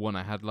more than the one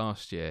I had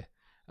last year.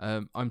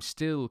 I'm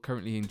still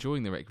currently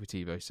enjoying the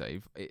Recreativo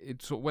save.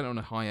 It sort of went on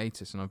a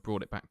hiatus, and I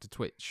brought it back to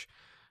Twitch,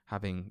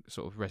 having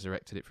sort of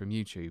resurrected it from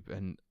YouTube.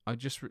 And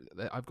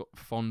I've got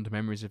fond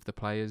memories of the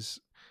players.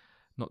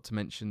 Not to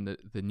mention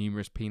the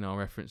numerous penile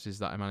references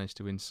that I managed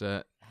to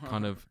insert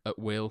kind of at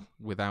will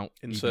without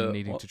even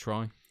needing to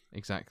try.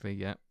 Exactly,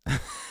 yeah.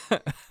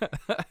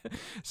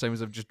 Same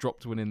as I've just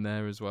dropped one in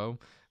there as well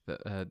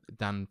that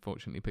Dan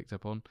fortunately picked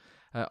up on.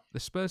 The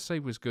Spurs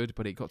save was good,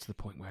 but it got to the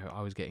point where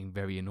I was getting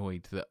very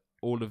annoyed that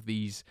all of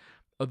these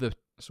other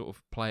sort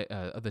of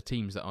other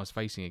teams that I was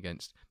facing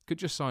against could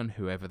just sign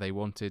whoever they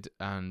wanted,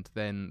 and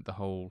then the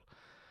whole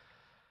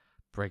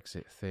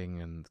Brexit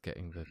thing and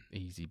getting the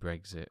easy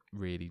Brexit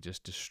really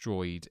just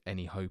destroyed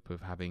any hope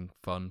of having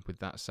fun with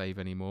that save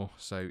anymore.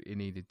 So it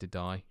needed to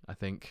die, I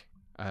think.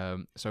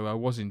 So I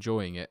was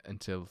enjoying it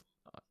until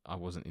I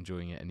wasn't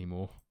enjoying it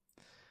anymore.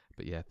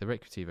 But yeah, the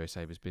Recreativo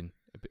save has been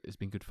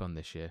good fun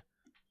this year.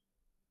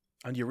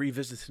 And you're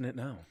revisiting it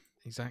now.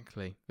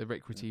 Exactly, the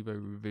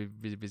Recreativo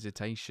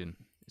revisitation.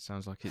 It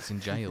sounds like it's in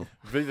jail.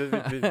 It's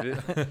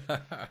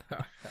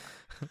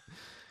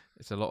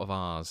a lot of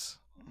R's.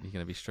 You're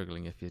going to be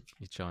struggling if you're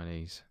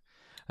Chinese.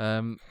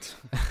 What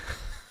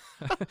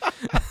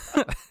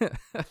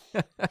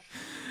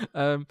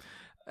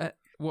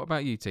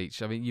about you,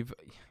 Teach? I mean,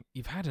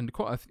 you've had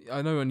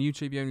I know on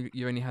YouTube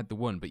you only had the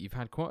one, but you've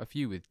had quite a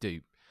few with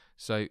Dupe.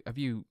 So have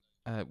you?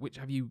 Which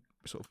have you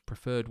sort of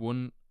preferred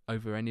one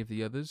over any of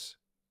the others?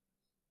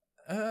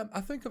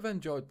 I think I've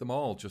enjoyed them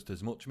all just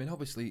as much. I mean,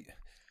 obviously,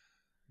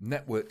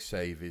 network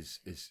save is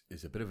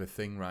a bit of a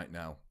thing right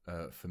now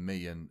for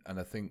me, and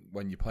I think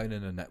when you're playing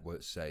in a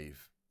network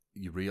save,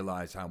 you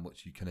realise how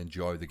much you can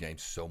enjoy the game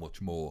so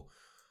much more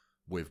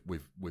with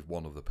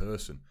one other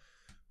person.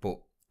 But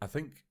I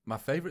think my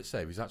favourite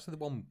save is actually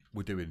the one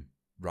we're doing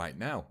right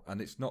now,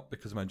 and it's not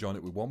because I'm enjoying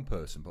it with one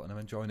person, but I'm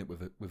enjoying it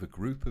with a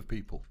group of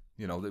people.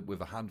 You know, with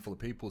a handful of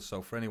people.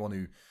 So for anyone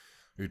who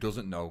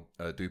doesn't know,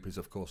 Dupe is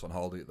of course on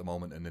holiday at the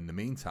moment, and in the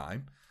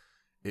meantime,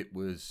 it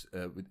was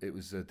a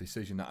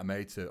decision that I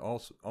made to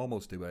also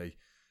almost do a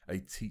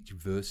Teach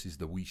versus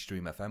the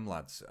WeStream FM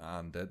lads,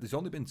 and there's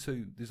only been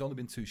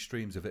two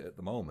streams of it at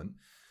the moment.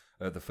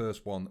 The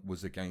first one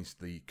was against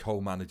the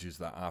co-managers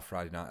that are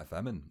Friday Night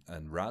FM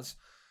and Raz,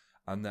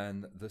 and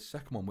then the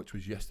second one, which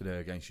was yesterday,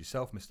 against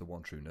yourself, Mr.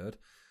 One True Nerd.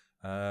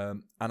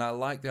 And I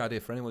like the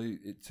idea for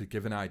anyone to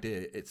give an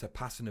idea. It's a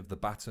passing of the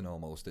baton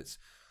almost. It's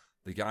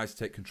the guys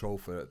take control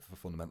for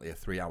fundamentally a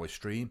 3-hour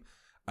stream,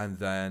 and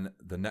then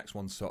the next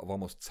one sort of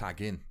almost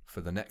tag in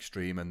for the next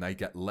stream, and they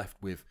get left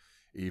with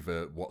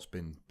either what's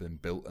been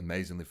built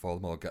amazingly for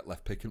them, or get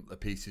left picking up the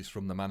pieces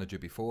from the manager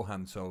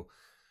beforehand. So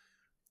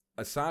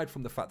aside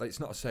from the fact that it's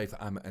not a save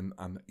that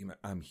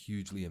I'm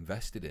hugely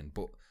invested in,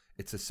 but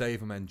it's a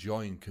save I'm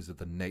enjoying because of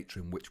the nature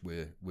in which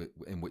we're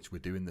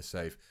doing the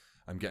save.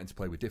 I'm getting to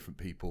play with different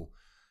people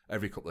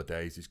every couple of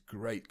days. It's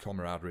great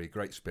camaraderie,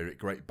 great spirit,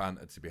 great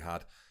banter to be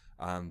had.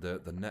 And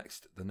the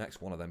next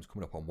one of them is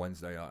coming up on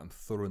Wednesday. I'm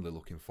thoroughly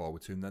looking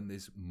forward to. And then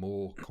there's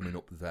more coming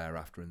up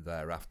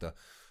thereafter,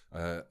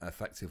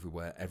 effectively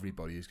where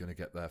everybody is going to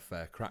get their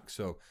fair crack.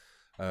 So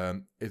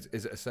is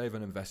it a save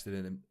I'm invested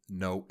in?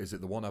 No. Is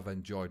it the one I've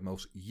enjoyed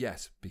most?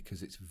 Yes,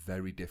 because it's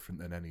very different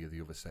than any of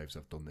the other saves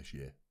I've done this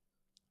year.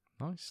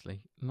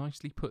 Nicely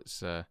put,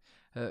 sir.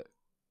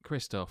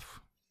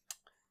 Christoph.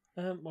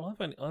 Well,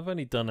 I've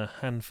only done a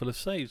handful of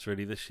saves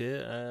really this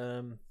year.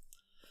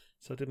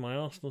 So I did my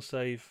Arsenal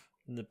save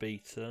in the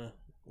beta.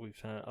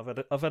 I've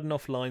had an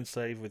offline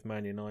save with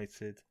Man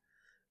United.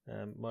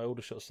 My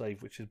Aldershot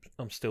save, which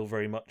I'm still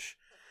very much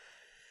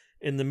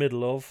in the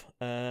middle of,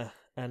 and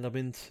I'm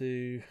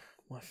into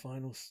my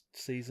final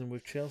season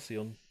with Chelsea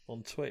on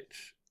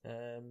Twitch.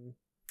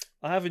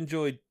 I have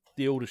enjoyed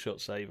the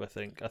Aldershot save. I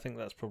think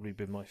that's probably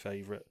been my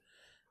favourite.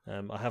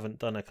 I haven't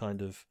done a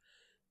kind of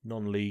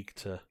non-league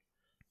to.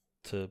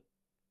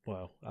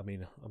 Well, I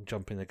mean, I'm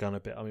jumping the gun a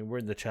bit. I mean, we're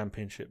in the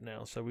Championship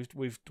now, so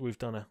we've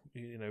done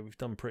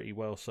pretty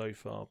well so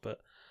far.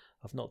 But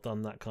I've not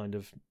done that kind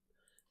of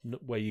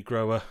where you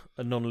grow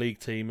a non-league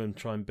team and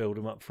try and build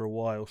them up for a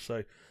while.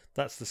 So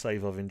that's the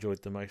save I've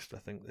enjoyed the most, I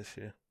think, this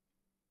year.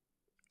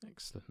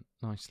 Excellent,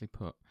 nicely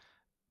put,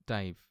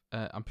 Dave.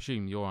 I'm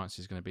presuming your answer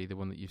is going to be the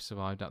one that you've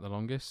survived at the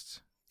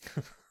longest.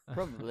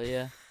 Probably,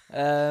 yeah.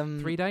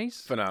 3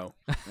 days for now.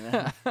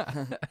 Yeah.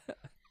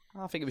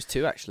 I think it was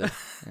 2 actually.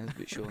 I was a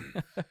bit short.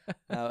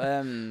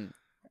 Now,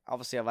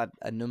 obviously, I've had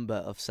a number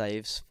of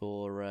saves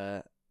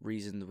for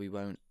reasons we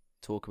won't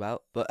talk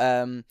about, but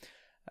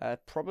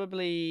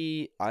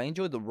probably I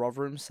enjoyed the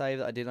Rotherham save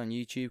that I did on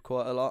YouTube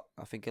quite a lot.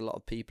 I think a lot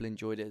of people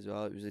enjoyed it as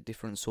well. It was a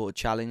different sort of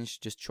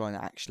challenge, just trying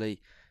to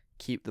actually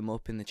keep them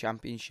up in the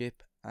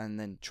Championship and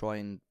then try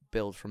and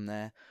build from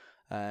there.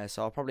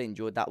 So I probably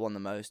enjoyed that one the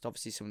most.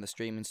 Obviously, some of the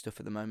streaming stuff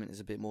at the moment is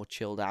a bit more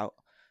chilled out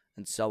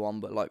and so on,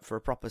 but like for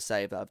a proper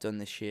save that I've done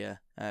this year,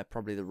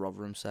 probably the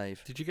Rotherham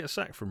save. Did you get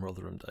sacked from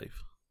Rotherham,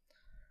 Dave?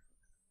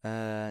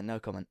 No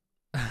comment.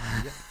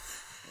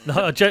 No,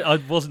 I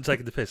wasn't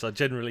taking the piss. I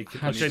genuinely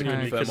couldn't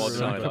remember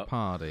a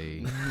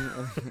party.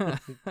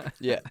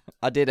 Yeah,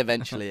 I did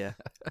eventually. Yeah,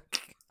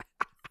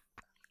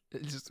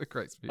 it's just a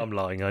great speech. I'm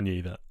lying. I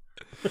knew that.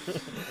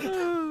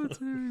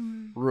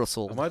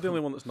 Russell. Am I the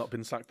only one that's not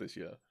been sacked this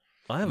year?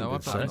 I haven't been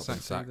I've not sacked. been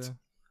sacked.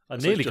 I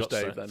So nearly it's just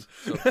got Dave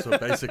sacked. then. So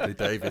basically,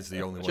 Dave is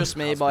the only one. Just who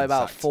me has by been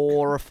about sacked.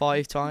 4 or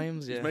 5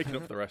 times. He's Yeah. making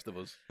up for the rest of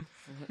us.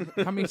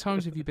 How many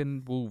times have you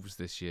been Wolves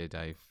this year,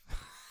 Dave?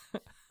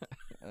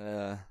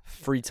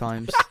 3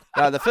 times.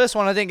 No, the first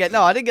one I didn't get.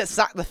 No, I didn't get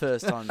sacked the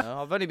first time.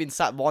 No, I've only been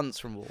sacked once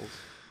from Wolves.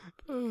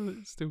 Oh,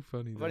 it's still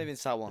funny. I've only been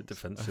sacked once.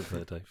 Defensive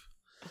there, Dave.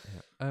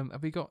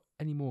 Have we got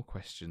any more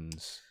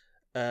questions,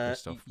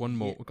 Christoph? One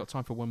more. We've got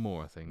time for one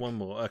more, I think. One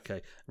more,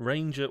 okay.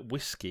 Ranger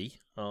Whiskey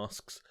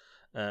asks,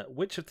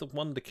 which of the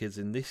Wonder Kids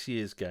in this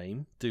year's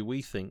game do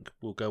we think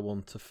will go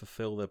on to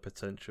fulfil their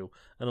potential?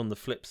 And on the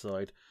flip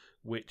side,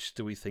 which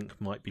do we think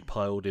might be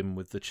piled in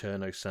with the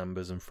Cherno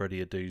Sambas and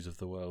Freddie Adu's of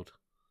the world?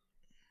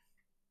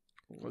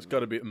 Well, it's got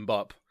to be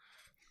Mbappe.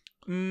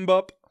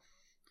 Mbappe.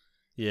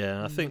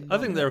 Yeah, I think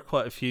there are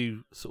quite a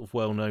few sort of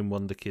well-known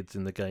Wonder Kids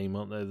in the game,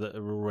 aren't there, that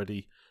are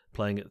already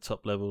playing at the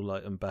top level,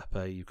 like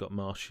Mbappe. You've got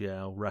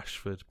Martial,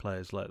 Rashford,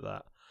 players like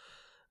that.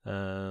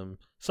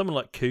 Someone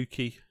like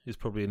Kuki is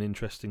probably an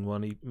interesting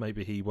one.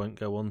 Maybe he won't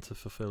go on to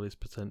fulfil his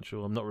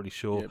potential. I'm not really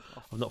sure. Yeah.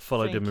 I've not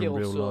followed him think in he'll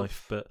real sort of-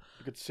 life, but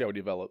We could see how it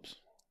develops.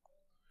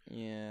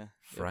 Yeah, it'll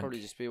Frank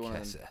probably just be one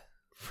of them. Kesse.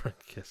 Frank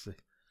Kessie.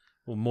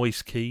 Or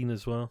Moise Keane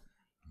as well.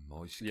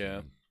 Moise Yeah.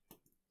 Keane.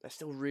 They're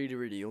still really,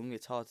 really young.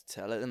 It's hard to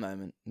tell at the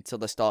moment until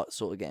they start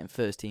sort of getting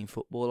first-team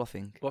football, I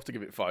think. We'll have to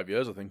give it 5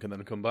 years, I think, and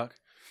then come back.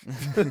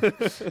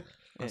 That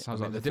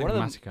sounds like the one of them-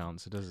 diplomatic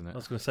answer, doesn't I it?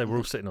 was going to say, we're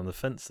all sitting on the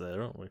fence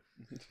there, aren't we?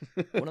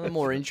 One of the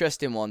more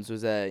interesting ones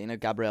was,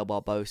 Gabriel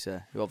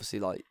Barbosa, who obviously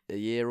like a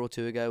year or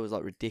 2 ago was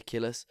like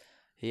ridiculous.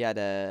 He had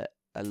a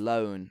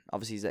loan.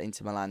 Obviously, he's at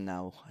Inter Milan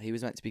now. He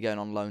was meant to be going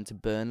on loan to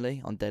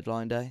Burnley on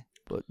deadline day,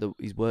 but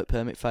his work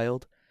permit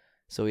failed,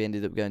 so he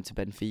ended up going to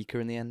Benfica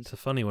in the end. It's a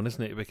funny one,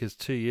 isn't it? Because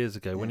 2 years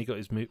ago, when Yeah.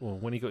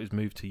 he got his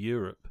move to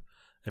Europe,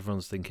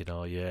 everyone's thinking,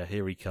 "Oh yeah,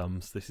 here he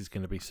comes. This is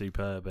going to be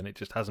superb," and it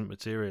just hasn't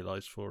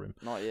materialised for him.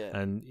 Not yet.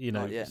 And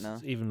Not yet,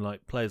 no. even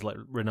like players like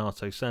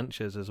Renato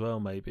Sanchez as well.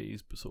 Maybe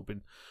he's sort of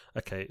been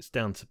okay. It's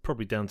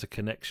probably down to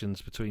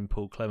connections between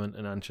Paul Clement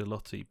and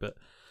Ancelotti, but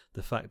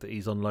the fact that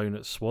he's on loan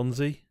at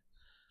Swansea,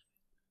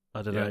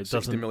 I don't know. It £60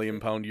 doesn't.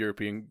 million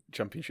European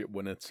Championship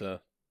winner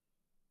to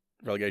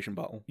relegation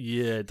battle.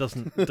 Yeah, it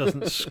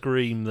doesn't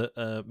scream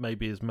that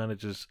maybe his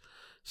managers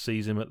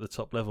sees him at the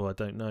top level. I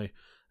don't know,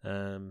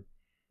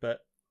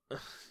 but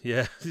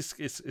yeah,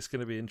 it's going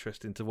to be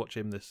interesting to watch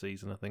him this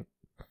season, I think.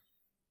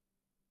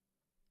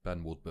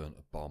 Ben Woodburn,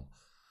 a bomb.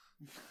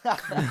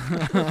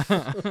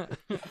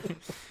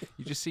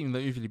 You just seem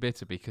overly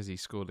bitter because he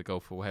scored a goal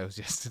for Wales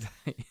yesterday.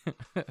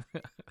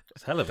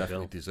 It's a hell of a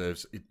goal.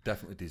 It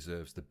definitely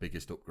deserves the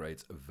biggest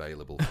upgrades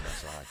available from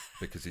SI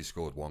because he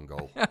scored 1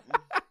 goal.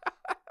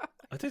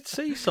 I did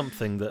see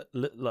something that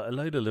like a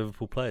load of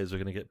Liverpool players are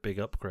going to get big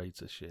upgrades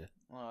this year.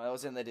 Oh, that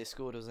was in the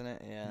Discord, wasn't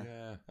it?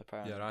 Yeah.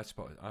 Apparently. Yeah, I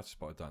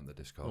spotted that in the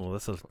Discord. Oh,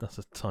 that's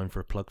a time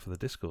for a plug for the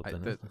Discord then.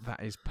 isn't it?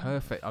 That is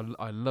perfect.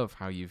 I love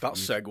how you've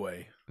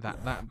Segue.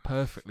 that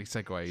perfectly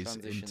segues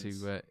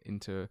Transitions.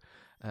 into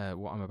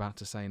what I'm about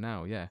to say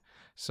now. Yeah.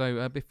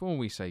 So before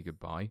we say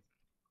goodbye,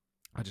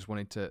 I just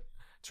wanted to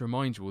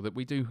remind you all that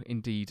we do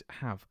indeed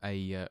have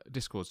a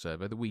Discord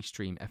server, the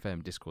WeStream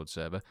FM Discord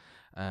server.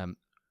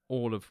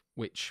 All of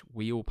which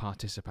we all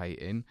participate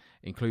in,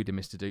 including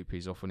Mr. Dupe,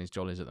 who's off on his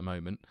jollies at the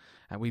moment.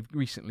 And we've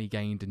recently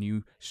gained a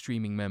new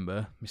streaming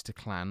member, Mr.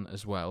 Clan,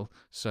 as well.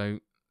 So,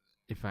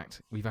 in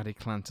fact, we've added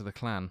Clan to the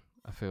clan.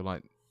 I feel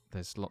like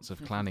there's lots of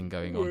clanning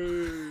going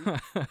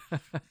on.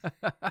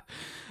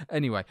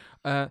 Anyway,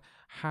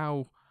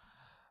 how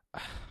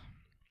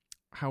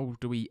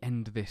do we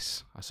end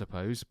this, I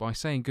suppose? By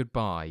saying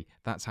goodbye.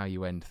 That's how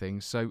you end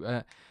things.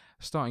 So,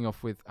 starting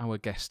off with our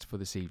guest for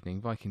this evening,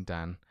 Viking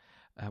Dan.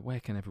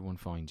 Where can everyone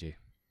find you?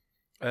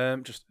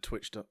 Just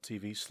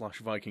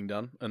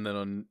twitch.tv/VikingDan, and then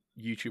on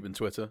YouTube and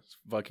Twitter, it's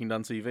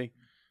VikingDan TV.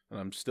 And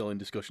I'm still in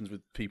discussions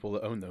with people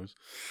that own those.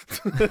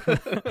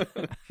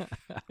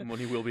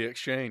 Money will be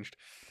exchanged.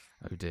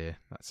 Oh dear,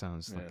 that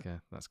sounds like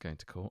that's going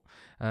to court.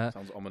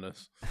 Sounds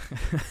ominous.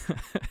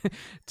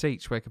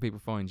 Teach, where can people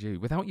find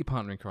you? Without your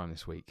partner in crime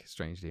this week,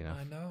 strangely enough.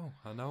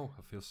 I know.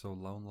 I feel so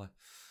lonely.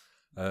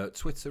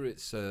 Twitter,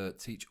 it's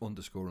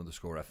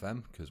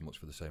teach__FM, because much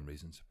for the same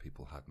reasons twitch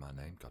had my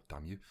name. God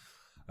damn you.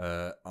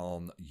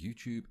 On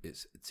YouTube,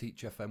 it's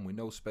Teach FM with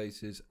no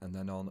spaces, and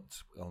then on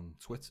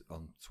Twitch,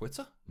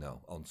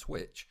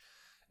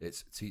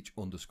 it's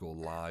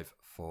Teach_live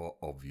for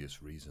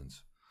obvious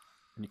reasons.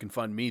 And you can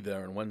find me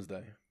there on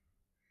Wednesday.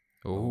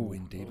 Oh,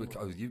 indeed.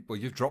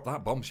 You've dropped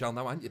that bombshell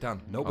now, haven't you,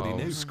 Dan? Nobody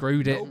knew.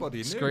 Screwed it. Nobody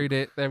knew. Screwed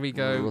it. There we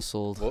go.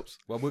 Rustled. Whoops.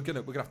 Well, we're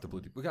gonna have to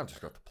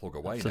just have to plug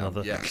away That's now.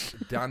 another- Yes,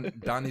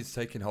 Dan is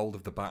taking hold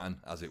of the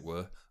baton, as it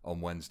were, on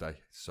Wednesday.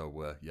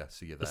 So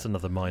see you there. That's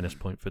another minus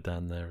point for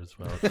Dan there as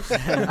well.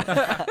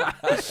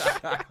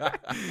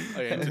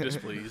 I enter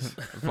displease.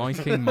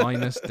 Viking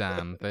minus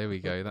Dan. There we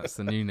go. That's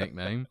the new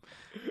nickname.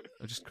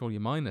 I'll just call you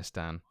minus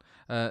Dan.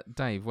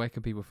 Dave, where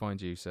can people find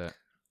you, sir?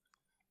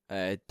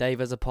 Dave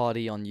As a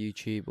Party on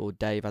YouTube or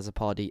Dave As a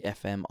Party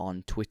FM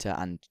on Twitter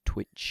and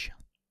Twitch.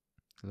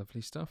 Lovely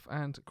stuff.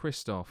 And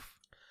Christoph.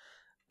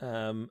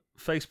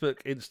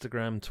 Facebook,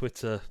 Instagram,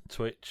 Twitter,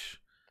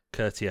 Twitch,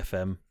 Curti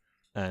FM,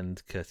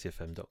 and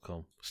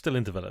CurtiFM.com. Still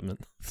in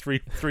development. Three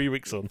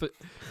weeks on. But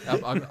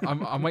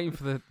I'm waiting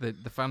for the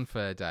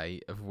fanfare day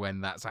of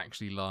when that's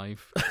actually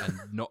live and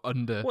not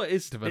under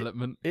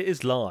development. It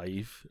is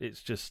live.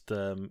 It's just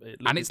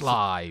it's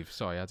live.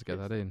 Sorry, I had to get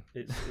that in.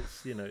 It's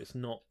it's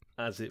not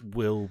as it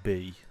will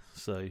be.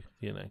 So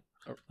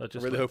I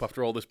really hope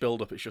after all this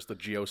build-up, it's just the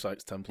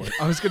Geosites template.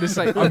 I was going to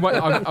say,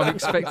 I'm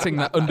expecting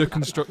that under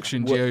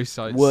construction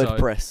Geosites.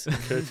 WordPress.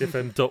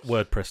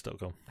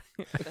 CurtiFM.wordpress.com.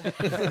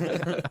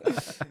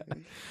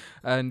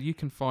 And you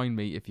can find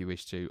me, if you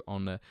wish to,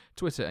 on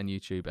Twitter and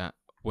YouTube at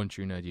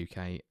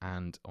OneTrueNerdUK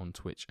and on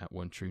Twitch at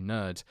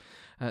OneTrueNerd.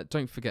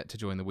 Don't forget to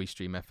join the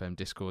WeStream FM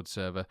Discord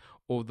server.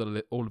 All of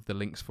the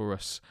links for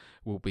us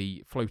will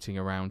be floating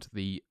around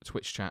the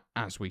Twitch chat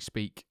as we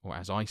speak, or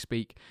as I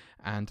speak,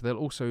 and they'll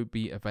also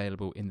be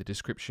available in the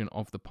description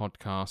of the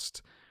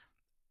podcast.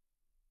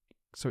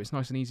 So it's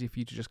nice and easy for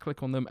you to just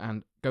click on them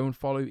and go and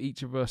follow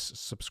each of us,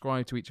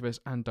 subscribe to each of us,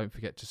 and don't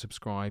forget to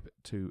subscribe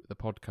to the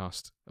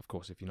podcast. Of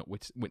course, if you're not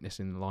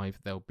witnessing live,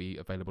 they'll be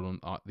available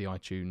on the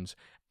iTunes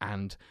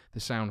and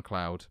the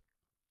SoundCloud.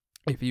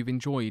 If you've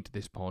enjoyed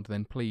this pod,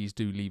 then please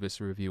do leave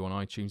us a review on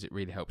iTunes. It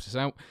really helps us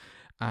out.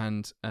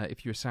 And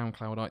if you're a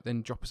SoundCloudite,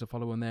 then drop us a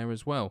follow on there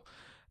as well.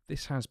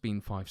 This has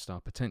been 5 Star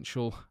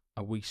Potential,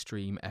 a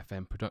WeStream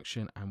FM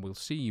production, and we'll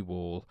see you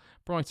all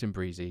bright and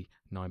breezy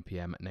 9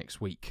 p.m. next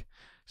week.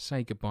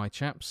 Say goodbye,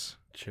 chaps.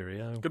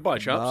 Cheerio. Goodbye,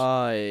 chaps.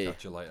 Bye.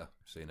 Catch you later.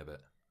 See you in a bit.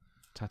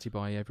 Tatty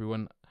bye,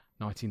 everyone.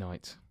 Nighty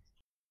night.